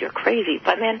 Yes, you're crazy.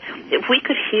 But man, if we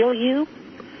could heal you,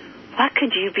 what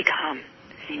could you become?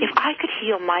 If I could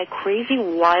heal my crazy,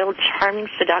 wild, charming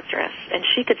seductress, and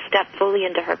she could step fully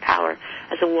into her power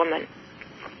as a woman,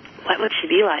 what would she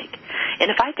be like?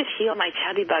 And if I could heal my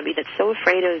chubby bubby that's so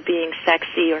afraid of being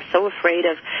sexy or so afraid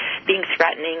of being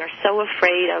threatening or so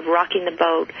afraid of rocking the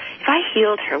boat, if I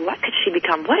healed her, what could she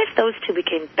become? What if those two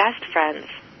became best friends?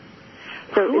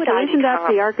 So isn't that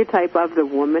the archetype of the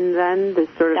woman then? The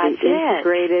sort of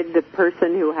integrated, the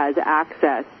person who has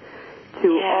access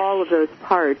to all of those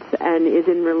parts and is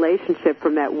in relationship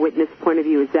from that witness point of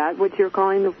view. Is that what you're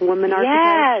calling the woman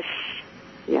archetype?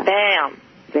 Yes. Bam.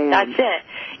 That's it.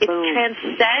 It's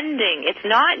transcending. It's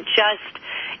not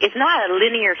a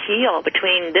linear heel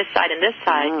between this side and this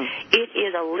side. Oh. It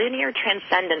is a linear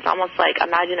transcendence, almost like,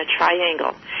 imagine a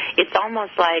triangle. It's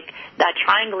almost like that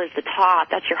triangle is the top.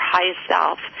 That's your highest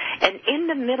self. And in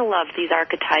the middle of these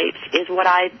archetypes is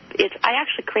I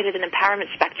actually created an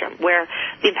empowerment spectrum, where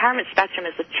the empowerment spectrum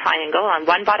is a triangle. On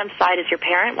one bottom side is your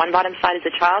parent, one bottom side is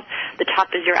the child, the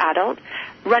top is your adult.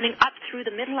 Running up through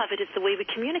the middle of it is the way we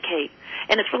communicate.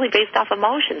 And it's really based off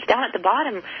emotions. Down at the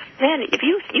bottom, man, if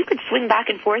you could swing back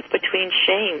and forth between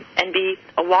shame and be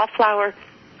a wallflower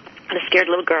and a scared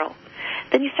little girl,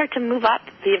 then you start to move up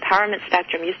the empowerment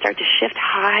spectrum. You start to shift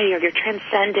higher. You're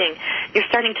transcending. You're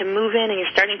starting to move in, and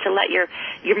you're starting to let your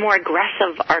more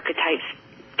aggressive archetypes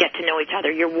get to know each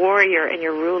other, your warrior and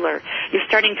your ruler. You're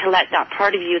starting to let that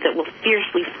part of you that will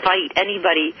fiercely fight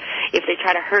anybody if they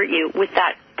try to hurt you with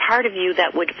that part of you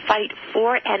that would fight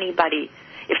for anybody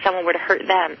if someone were to hurt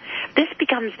them. This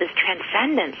becomes this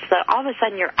transcendence that all of a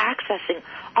sudden you're accessing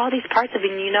all these parts of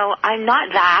you, and I'm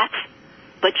not that,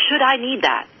 but should I need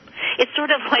that? It's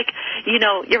sort of like,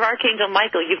 your Archangel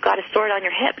Michael, you've got a sword on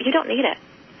your hip. You don't need it.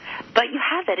 But you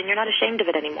have it, and you're not ashamed of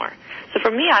it anymore. So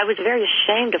for me, I was very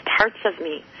ashamed of parts of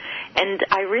me. And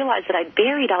I realized that I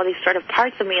buried all these sort of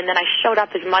parts of me, and then I showed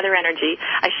up as Mother Energy.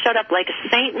 I showed up like a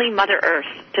saintly Mother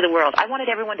Earth to the world. I wanted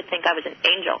everyone to think I was an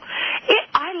angel.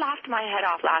 I laughed my head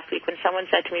off last week when someone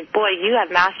said to me, boy, you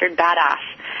have mastered badass.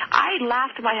 I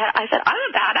laughed my head. I said, I'm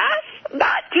a badass?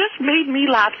 That just made me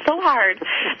laugh so hard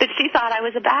that she thought I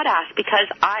was a badass because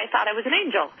I thought I was an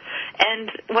angel.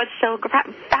 And what's so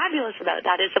fabulous about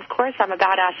that is, of course, I'm a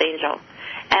badass angel.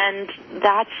 And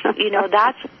that's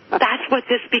what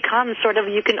this becomes, sort of.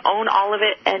 You can own all of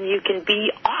it, and you can be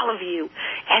all of you,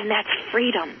 and that's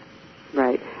freedom.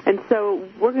 Right. And so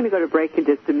we're going to go to break in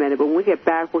just a minute, but when we get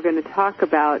back, we're going to talk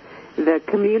about the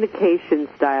communication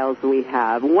styles we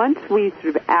have. Once we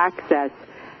sort of access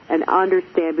and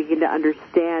begin to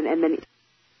understand, and then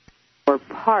our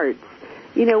parts,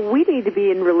 we need to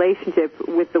be in relationship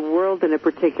with the world in a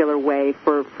particular way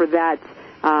for that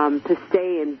to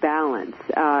stay in balance.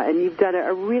 And you've done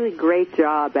a really great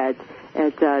job at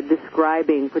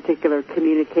describing particular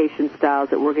communication styles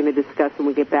that we're going to discuss when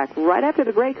we get back right after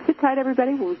the break. Sit tight,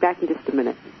 everybody. We'll be back in just a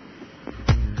minute.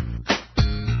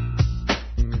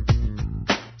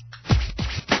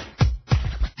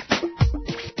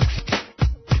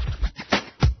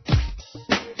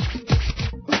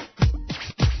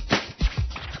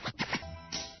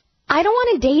 I don't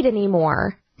want to date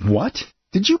anymore. What?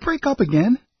 Did you break up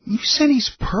again? You said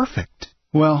he's perfect.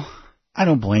 Well, I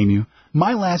don't blame you.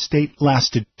 My last date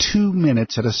lasted 2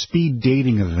 minutes at a speed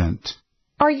dating event.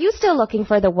 Are you still looking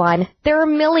for the one? There are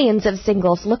millions of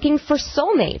singles looking for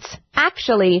soulmates.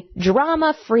 Actually,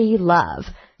 drama-free love.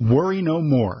 Worry no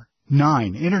more.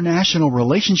 9 international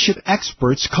relationship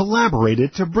experts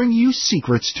collaborated to bring you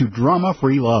secrets to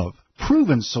drama-free love.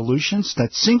 Proven solutions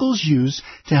that singles use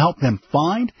to help them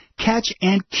find, catch,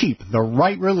 and keep the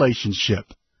right relationship.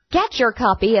 Get your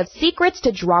copy of Secrets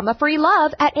to Drama-Free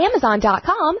Love at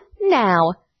Amazon.com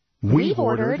now. We've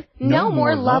ordered No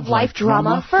More Love Life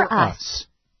Drama for us.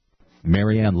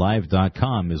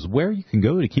 MarianneLive.com is where you can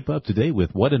go to keep up to date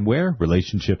with what and where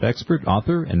relationship expert,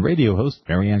 author, and radio host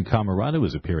Marianne Camarado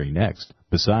is appearing next.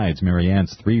 Besides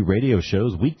Marianne's 3 radio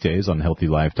shows weekdays on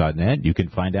HealthyLife.net, you can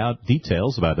find out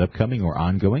details about upcoming or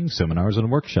ongoing seminars and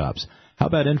workshops. How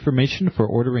about information for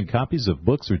ordering copies of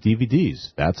books or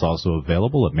DVDs? That's also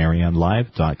available at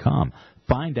MarianneLive.com.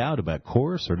 Find out about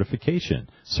CORE certification,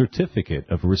 Certificate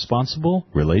of Responsible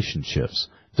Relationships.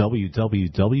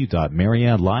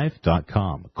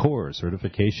 www.mariannelive.com. CORE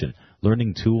certification,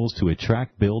 learning tools to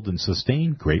attract, build, and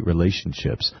sustain great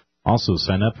relationships. Also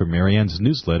sign up for Marianne's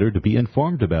newsletter to be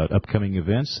informed about upcoming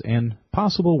events and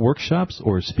possible workshops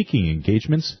or speaking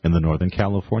engagements in the Northern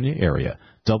California area.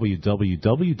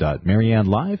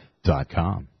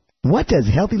 www.mariannelive.com. What does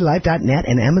HealthyLife.net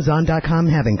and Amazon.com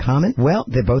have in common? Well,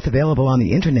 they're both available on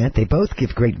the Internet. They both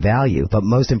give great value. But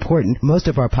most important, most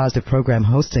of our positive program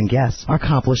hosts and guests are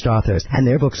accomplished authors, and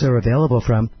their books are available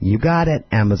from, you got it,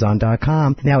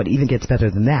 Amazon.com. Now, it even gets better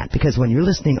than that, because when you're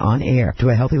listening on air to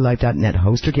a HealthyLife.net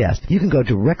host or guest, you can go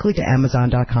directly to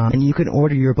Amazon.com, and you can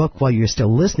order your book while you're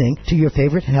still listening to your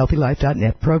favorite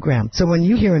HealthyLife.net program. So when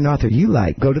you hear an author you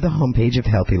like, go to the homepage of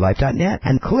HealthyLife.net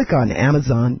and click on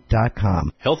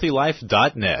Amazon.com. HealthyLife.net,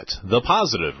 the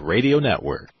positive radio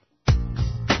network.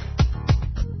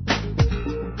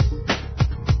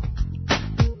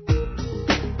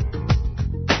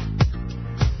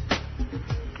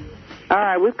 All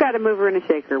right, we've got a mover and a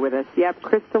shaker with us. Yep,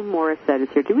 Crystal Morissette is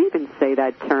here. Do we even say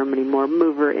that term anymore,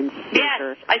 mover and shaker?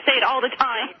 Yes, I say it all the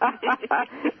time. I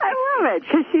love it,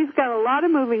 because she's got a lot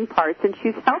of moving parts, and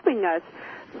she's helping us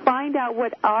find out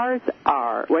what ours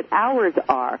are. What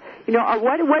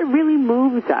really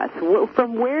moves us.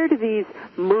 From where do these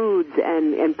moods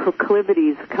and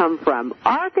proclivities come from?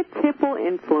 Archetypal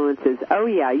influences. Oh,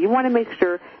 yeah, you want to make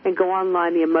sure and go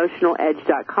online,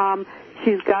 theemotionaledge.com.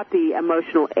 She's got the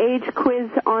Emotional Age quiz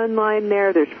online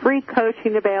there. There's free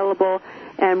coaching available.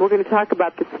 And we're going to talk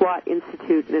about the SWAT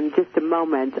Institute in just a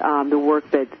moment, the work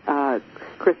that,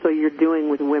 Crystal, you're doing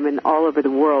with women all over the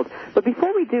world. But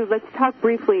before we do, let's talk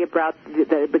briefly about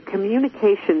the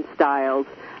communication styles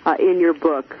in your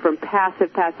book, from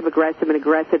passive-aggressive, and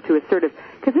aggressive to assertive,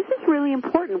 because this is really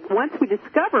important. Once we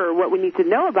discover what we need to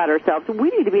know about ourselves,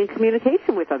 we need to be in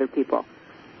communication with other people.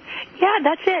 Yeah,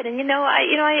 that's it. And,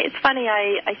 it's funny.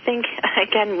 I think,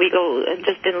 again, we go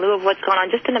just in lieu of what's going on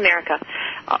just in America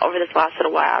over this last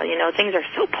little while. Things are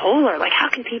so polar. Like, how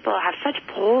can people have such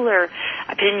polar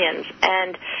opinions?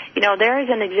 And, there is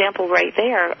an example right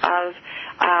there of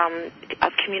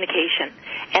communication.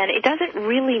 And it doesn't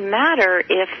really matter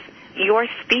if you're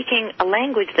speaking a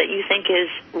language that you think is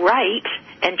right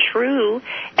and true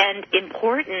and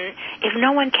important if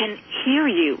no one can hear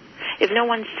you, if no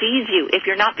one sees you, if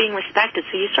you're not being respected.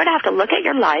 So you sort of have to look at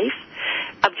your life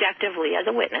objectively as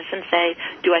a witness and say,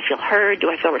 do I feel heard? Do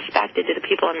I feel respected? Do the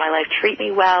people in my life treat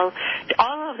me well?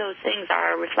 All of those things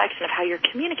are a reflection of how you're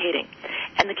communicating.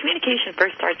 And the communication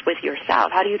first starts with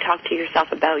yourself. How do you talk to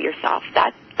yourself about yourself?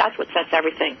 That's what sets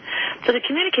everything. So the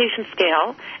communication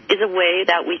scale is a way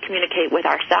that we communicate with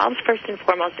ourselves first and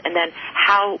foremost, and then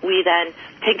how we then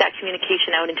take that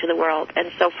communication out into the world.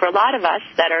 And so for a lot of us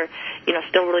that are,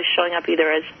 still really showing up either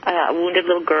as a wounded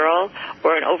little girl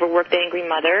or an overworked, angry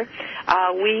mother,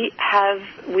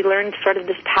 we learned sort of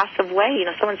this passive way.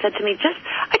 Someone said to me,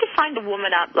 I just signed a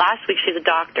woman up last week. She's a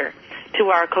doctor. to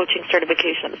our coaching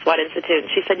certification at the SWAT Institute.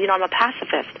 And she said, I'm a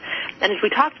pacifist. And as we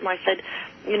talked more, I said,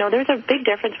 there's a big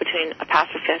difference between a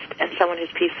pacifist and someone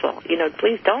who's peaceful.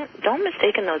 Please don't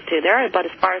mistake those two. They're about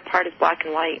as far apart as black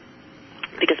and white.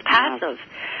 Because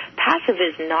passive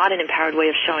is not an empowered way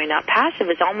of showing up. Passive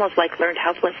is almost like learned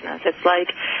helplessness. It's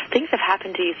like things have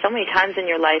happened to you so many times in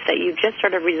your life that you've just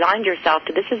sort of resigned yourself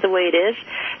to this is the way it is,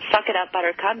 suck it up,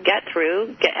 buttercup, get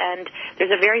through. And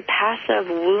there's a very passive,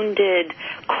 wounded,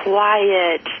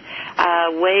 quiet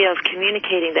way of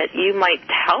communicating that you might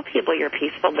tell people you're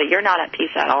peaceful, but you're not at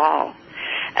peace at all.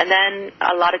 And then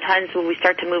a lot of times when we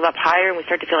start to move up higher and we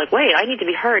start to feel like, wait, I need to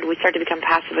be heard, we start to become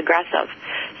passive-aggressive.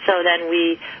 So then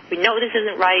we know this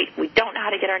isn't right. We don't know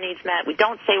how to get our needs met. We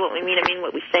don't say what we mean and mean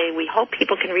what we say. We hope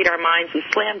people can read our minds. We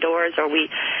slam doors, or we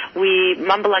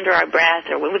mumble under our breath,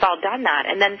 or we've all done that.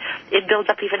 And then it builds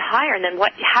up even higher. And then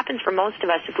what happens for most of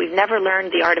us, if we've never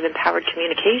learned the art of empowered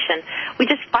communication, we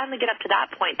just finally get up to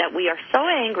that point that we are so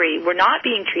angry, we're not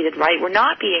being treated right, we're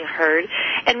not being heard,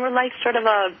 and we're like sort of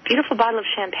a beautiful bottle of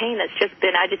champagne that's just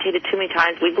been agitated too many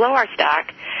times. We blow our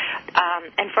stack.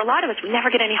 And for a lot of us, we never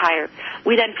get any higher.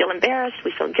 We then feel embarrassed,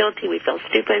 we feel guilty, we feel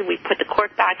stupid, we put the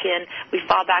cork back in, we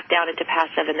fall back down into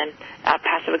passive, and then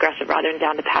passive-aggressive rather than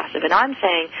down to passive. And I'm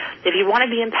saying, if you want to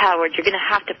be empowered, you're going to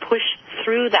have to push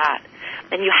through that,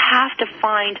 and you have to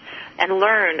find and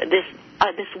learn this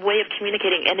way of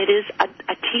communicating, and it is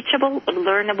a teachable,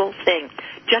 learnable thing.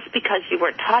 Just because you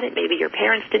weren't taught it, maybe your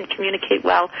parents didn't communicate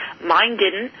well, mine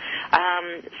didn't,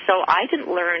 so I didn't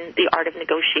learn the art of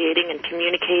negotiating and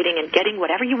communicating and getting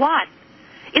whatever you want.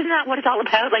 Isn't that what it's all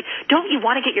about? Like, don't you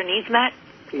want to get your needs met?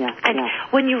 Yeah. And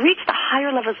when you reach the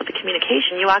higher levels of the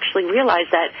communication, you actually realize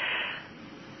that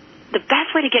the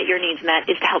best way to get your needs met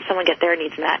is to help someone get their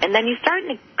needs met. And then you start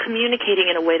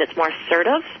communicating in a way that's more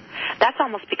assertive. That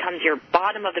almost becomes your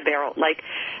bottom of the barrel. Like,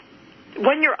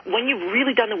 when you've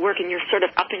really done the work and you're sort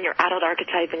of up in your adult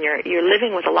archetype and you're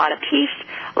living with a lot of peace,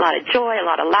 a lot of joy, a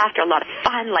lot of laughter, a lot of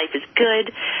fun, life is good,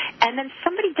 and then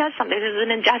somebody does something, there's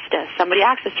an injustice, somebody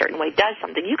acts a certain way, does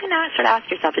something, you can sort of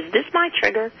ask yourself, is this my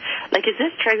trigger? Like, is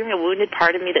this triggering a wounded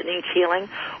part of me that needs healing?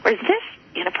 Or is this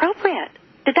inappropriate?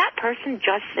 Did that person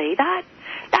just say that?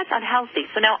 That's unhealthy.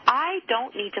 So now I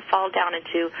don't need to fall down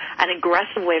into an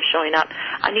aggressive way of showing up.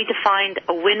 I need to find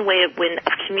a win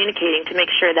of communicating to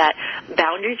make sure that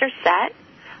boundaries are set.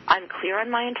 I'm clear on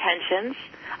my intentions.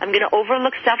 I'm going to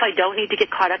overlook stuff. I don't need to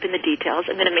get caught up in the details.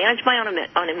 I'm going to manage my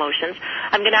own emotions.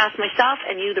 I'm going to ask myself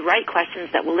and you the right questions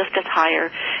that will lift us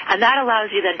higher. And that allows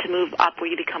you then to move up where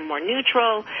you become more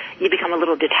neutral. You become a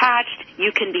little detached.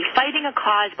 You can be fighting a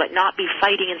cause but not be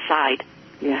fighting inside.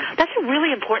 Yeah. That's a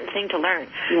really important thing to learn.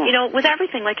 Yeah. With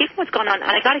everything, like even what's going on,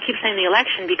 and I got to keep saying the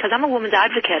election because I'm a woman's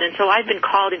advocate, and so I've been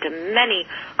called into many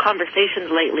conversations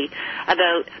lately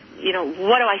about,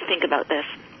 what do I think about this?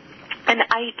 And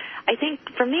I think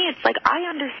for me, it's like I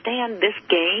understand this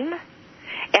game,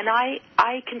 and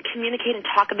I can communicate and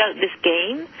talk about this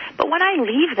game, but when I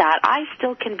leave that, I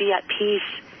still can be at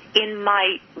peace in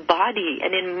my body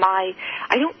and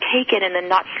I don't take it and then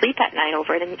not sleep at night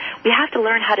over it. And we have to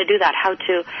learn how to do that, how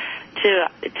to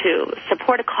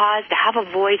support a cause, to have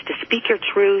a voice, to speak your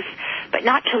truth, but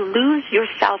not to lose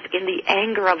yourself in the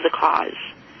anger of the cause.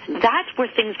 That's where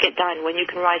things get done, when you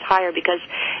can rise higher, because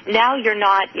now you're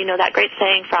not, that great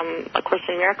saying from A Course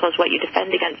in Miracles, what you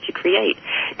defend against, you create.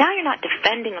 Now you're not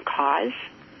defending a cause.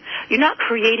 You're not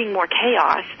creating more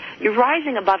chaos. You're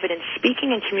rising above it and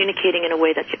speaking and communicating in a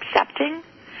way that's accepting,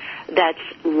 that's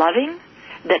loving,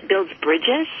 that builds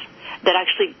bridges, that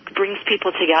actually brings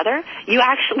people together. You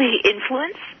actually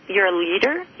influence. You're a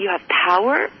leader. You have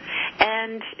power.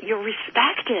 And you're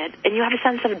respected. And you have a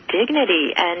sense of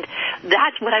dignity. And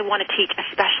that's what I want to teach,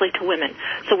 especially to women.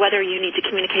 So whether you need to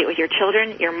communicate with your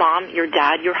children, your mom, your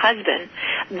dad, your husband,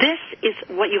 this is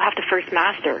what you have to first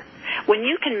master. When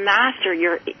you can master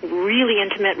your really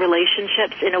intimate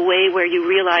relationships in a way where you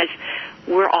realize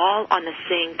we're all on the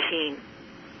same team.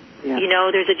 Yeah.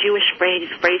 There's a Jewish phrase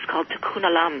called tikkun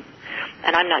olam.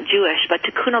 And I'm not Jewish, but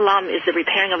tikkun olam is the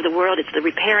repairing of the world. It's the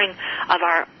repairing of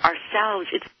ourselves.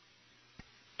 It's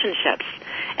relationships.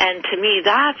 And to me,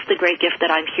 that's the great gift that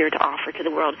I'm here to offer to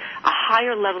the world, a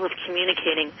higher level of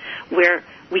communicating where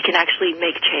we can actually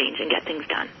make change and get things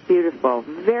done. Beautiful.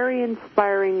 Very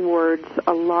inspiring words.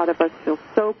 A lot of us feel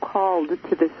so called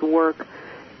to this work.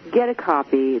 Get a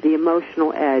copy, The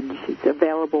Emotional Edge. It's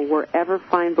available wherever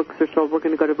fine books are sold. We're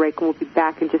going to go to break, and we'll be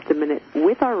back in just a minute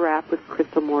with our wrap with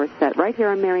Crystal Morissette right here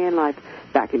on Marianne Live.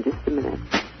 Back in just a minute.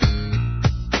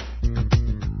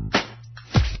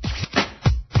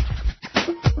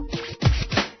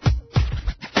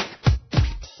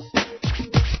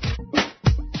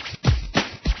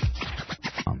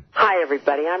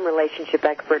 everybody. I'm relationship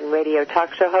expert and radio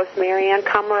talk show host Marianne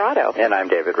Camarado. And I'm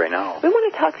David Reynal. We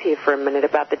want to talk to you for a minute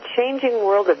about the changing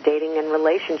world of dating and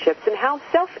relationships and how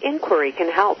self-inquiry can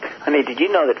help. Honey, did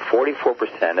you know that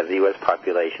 44% of the U.S.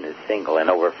 population is single and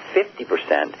over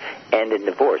 50% end in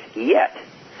divorce? Yet,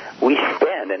 we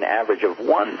spend an average of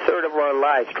one-third of our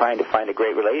lives trying to find a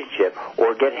great relationship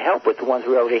or get help with the ones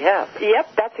we already have.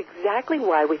 Yep, that's exactly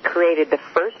why we created the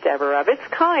first ever of its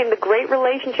kind, the Great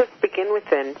Relationships Begin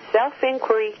Within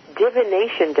Self-Inquiry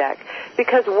Divination Deck,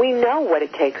 because we know what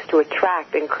it takes to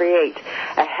attract and create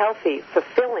a healthy,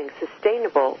 fulfilling,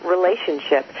 sustainable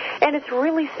relationship. And it's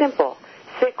really simple.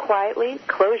 Sit quietly,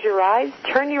 close your eyes,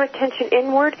 turn your attention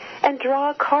inward, and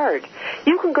draw a card.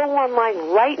 You can go online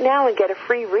right now and get a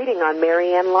free reading on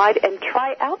Marianne Live and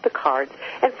try out the cards.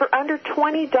 And for under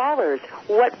 $20,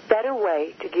 what better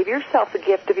way to give yourself a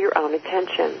gift of your own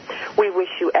attention? We wish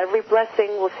you every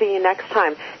blessing. We'll see you next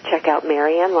time. Check out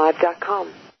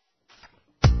MarianneLive.com.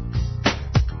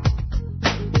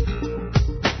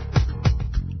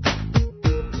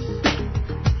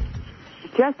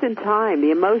 Just in time, the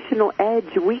emotional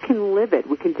edge, we can live it.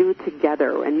 We can do it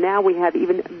together. And now we have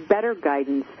even better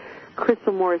guidance.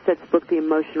 Crystal Morissette's book, The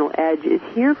Emotional Edge, is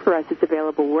here for us. It's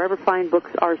available wherever fine books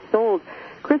are sold.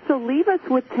 Crystal, leave us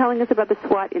with telling us about the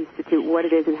SWAT Institute, what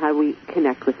it is and how we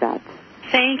connect with that.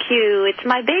 Thank you. It's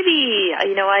my baby.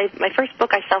 My first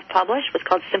book I self-published was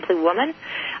called Simply Woman,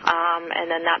 and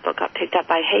then that book got picked up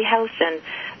by Hay House, and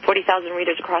 40,000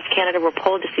 readers across Canada were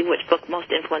polled to see which book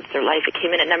most influenced their life. It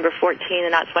came in at number 14,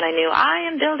 and that's when I knew I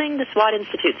am building the SWAT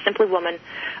Institute, Simply Woman,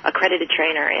 accredited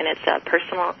trainer, and it's a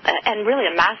personal and really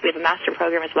we have a master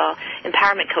program as well,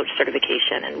 empowerment coach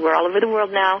certification, and we're all over the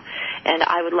world now, and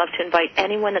I would love to invite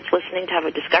anyone that's listening to have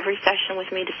a discovery session with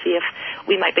me to see if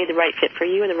we might be the right fit for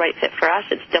you or the right fit for us.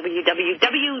 It's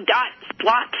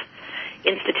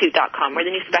www.SWATinstitute.com. We're the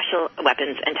new special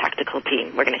weapons and tactical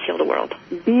team. We're going to heal the world.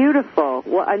 Beautiful.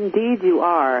 Well, indeed you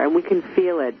are, and we can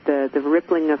feel it. The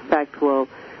rippling effect will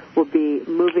be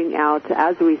moving out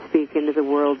as we speak into the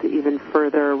world even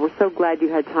further. We're so glad you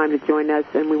had time to join us,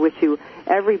 and we wish you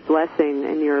every blessing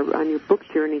on your book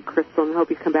journey, Crystal, and hope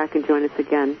you come back and join us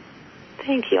again.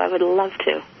 Thank you. I would love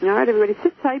to. All right, everybody,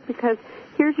 sit tight, because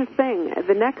here's the thing.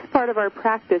 The next part of our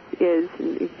practice is,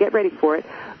 get ready for it,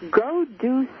 go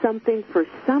do something for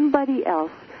somebody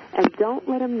else and don't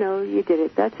let them know you did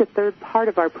it. That's the third part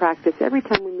of our practice every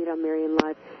time we meet on Marianne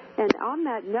Live. And on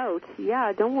that note,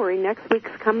 don't worry, next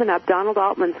week's coming up. Donald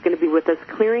Altman's going to be with us,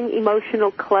 Clearing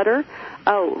Emotional Clutter.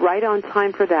 Oh, right on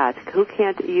time for that. Who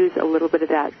can't use a little bit of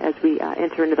that as we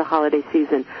enter into the holiday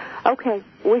season? Okay,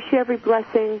 wish you every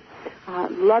blessing.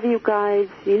 Love you guys.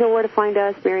 You know where to find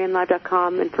us,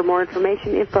 MarianneLive.com. And for more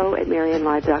information, info at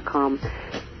MarianneLive.com.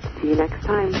 See you next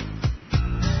time.